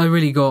I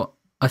really got,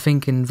 I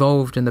think,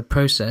 involved in the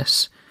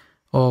process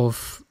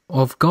of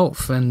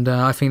golf, and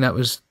I think that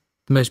was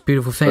the most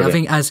beautiful thing.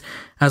 Brilliant. I think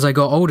as I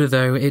got older,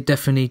 though, it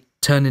definitely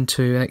turned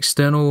into an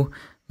external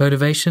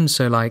motivation.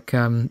 So like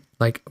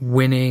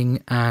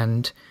winning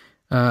and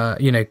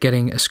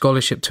getting a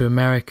scholarship to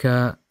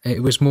America.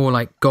 It was more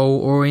like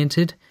goal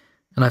oriented,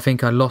 and I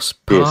think I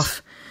lost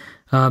path.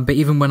 But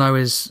even when I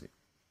was,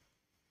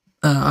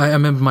 I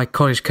remember my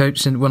college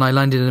coach, and when I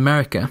landed in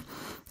America,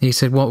 he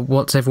said,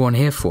 "What's everyone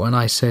here for?" And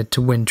I said,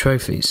 "To win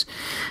trophies."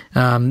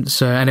 And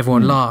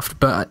everyone laughed.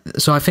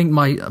 But so I think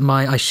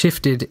I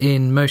shifted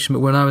in motion.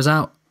 But when I was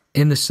out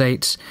in the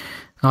States,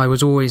 I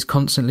was always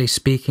constantly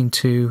speaking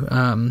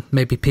to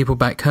maybe people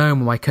back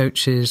home, or my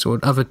coaches, or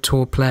other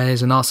tour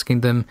players, and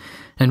asking them,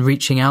 and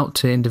reaching out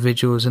to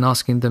individuals and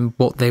asking them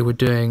what they were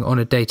doing on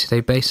a day-to-day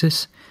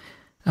basis.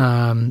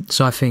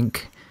 So I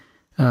think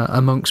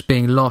amongst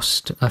being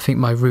lost, I think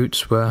my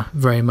roots were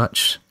very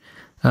much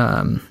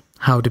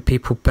how do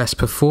people best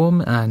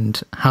perform,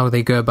 and how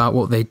they go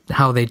about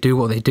how they do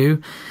what they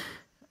do.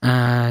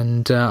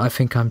 And I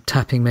think I'm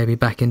tapping maybe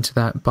back into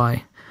that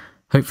by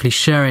hopefully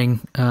sharing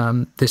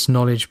this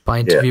knowledge by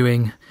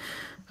interviewing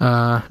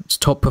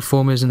top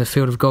performers in the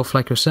field of golf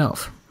like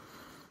yourself.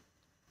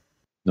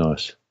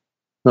 Nice.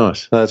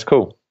 That's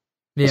cool.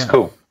 That's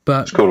cool.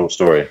 But it's a cool little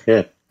story.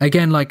 Yeah.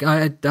 Again, like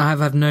I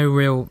have no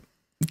real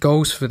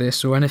goals for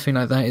this or anything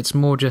like that. It's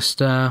more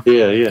just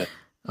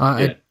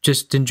I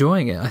just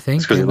enjoying it, I think.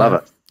 It's because you love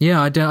it.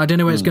 Yeah, I don't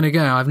know where it's going to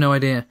go. I have no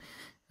idea.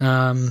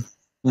 Oh,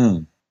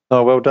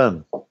 well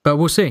done. But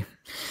we'll see.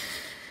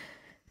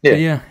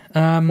 Yeah.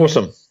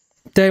 Awesome.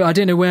 Dave, I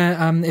don't know where,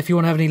 if you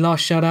want to have any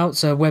last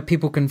shout-outs, where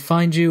people can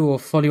find you or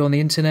follow you on the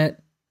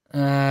internet,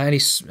 any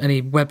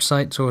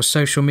websites or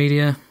social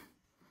media.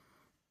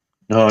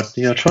 No,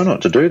 I try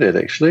not to do that,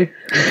 actually.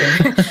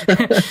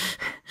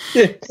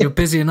 Okay. You're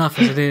busy enough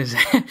as it is.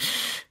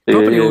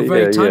 Probably all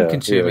very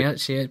time-consuming,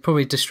 actually. It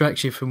probably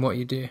distracts you from what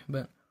you do.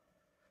 But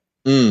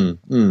you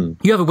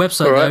have a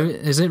website, though,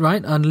 is it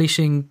right?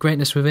 Unleashing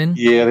Greatness Within?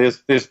 Yeah, there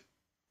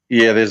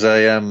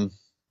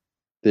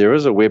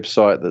is a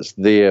website that's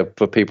there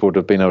for people to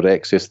have been able to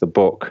access the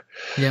book.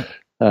 Yeah.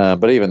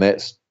 But even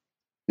that's,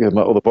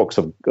 all the books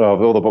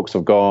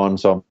have gone,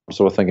 so I'm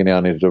sort of thinking now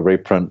I need to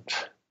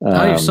reprint.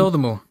 You sold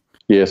them all?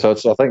 Yeah, so I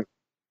think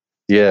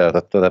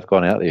they've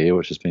gone out there,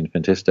 which has been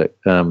fantastic.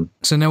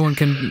 So no one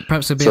can,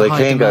 perhaps there'll be so a they high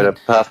can demand. go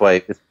to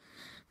Pathway.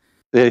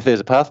 There's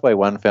a Pathway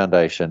 1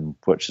 Foundation,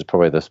 which is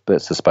probably that's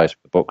the space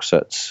where the book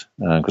sits,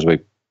 because we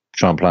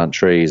try and plant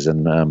trees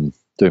and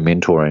do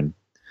mentoring.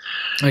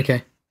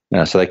 Okay.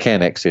 So they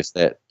can access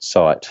that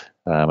site,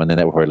 and then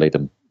that will probably lead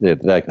them. They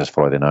can just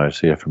follow their nose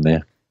from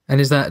there.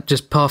 And is that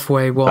just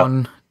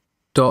pathway1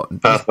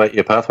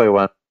 pathway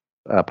one,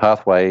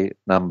 pathway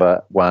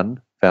number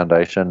 1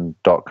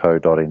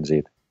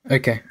 foundation.co.nz.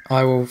 Okay,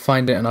 I will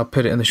find it and I'll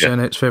put it in the show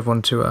notes for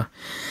everyone to have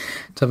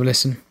a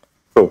listen.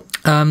 Cool.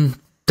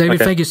 David,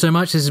 thank you so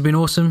much. This has been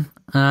awesome.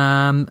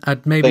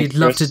 I'd maybe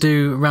love to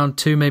do round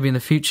 2 maybe in the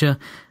future.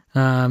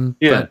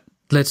 But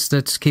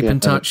let's keep in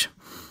touch.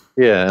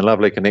 Yeah, and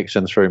lovely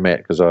connection through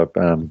Matt, because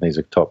he's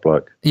a top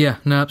bloke. Yeah,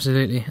 no,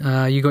 absolutely.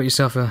 You got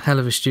yourself a hell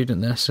of a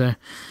student there, so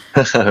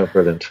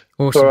brilliant.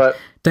 Awesome. All right,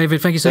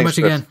 David, thank you so much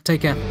again.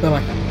 Take care.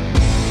 Bye-bye.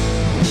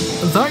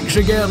 Thanks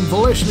again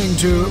for listening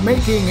to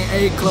Making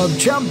a Club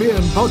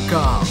Champion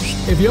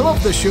podcast. If you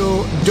love the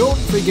show, don't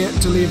forget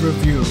to leave a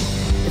review.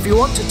 If you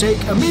want to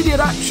take immediate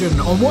action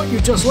on what you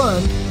just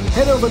learned,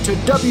 head over to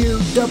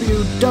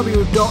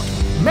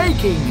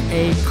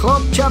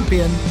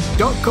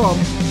www.makingaclubchampion.com,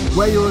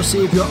 where you'll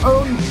receive your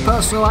own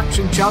personal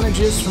action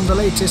challenges from the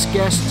latest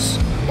guests,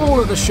 all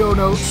of the show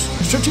notes,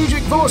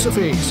 strategic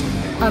philosophies,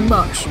 and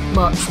much,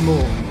 much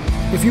more.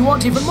 If you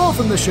want even more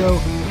from the show,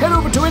 head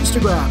over to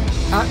Instagram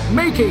at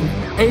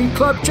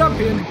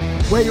makingaclubchampion,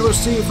 where you'll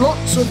receive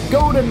lots of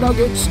golden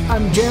nuggets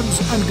and gems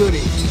and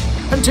goodies.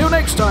 Until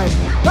next time,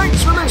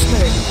 thanks for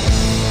listening.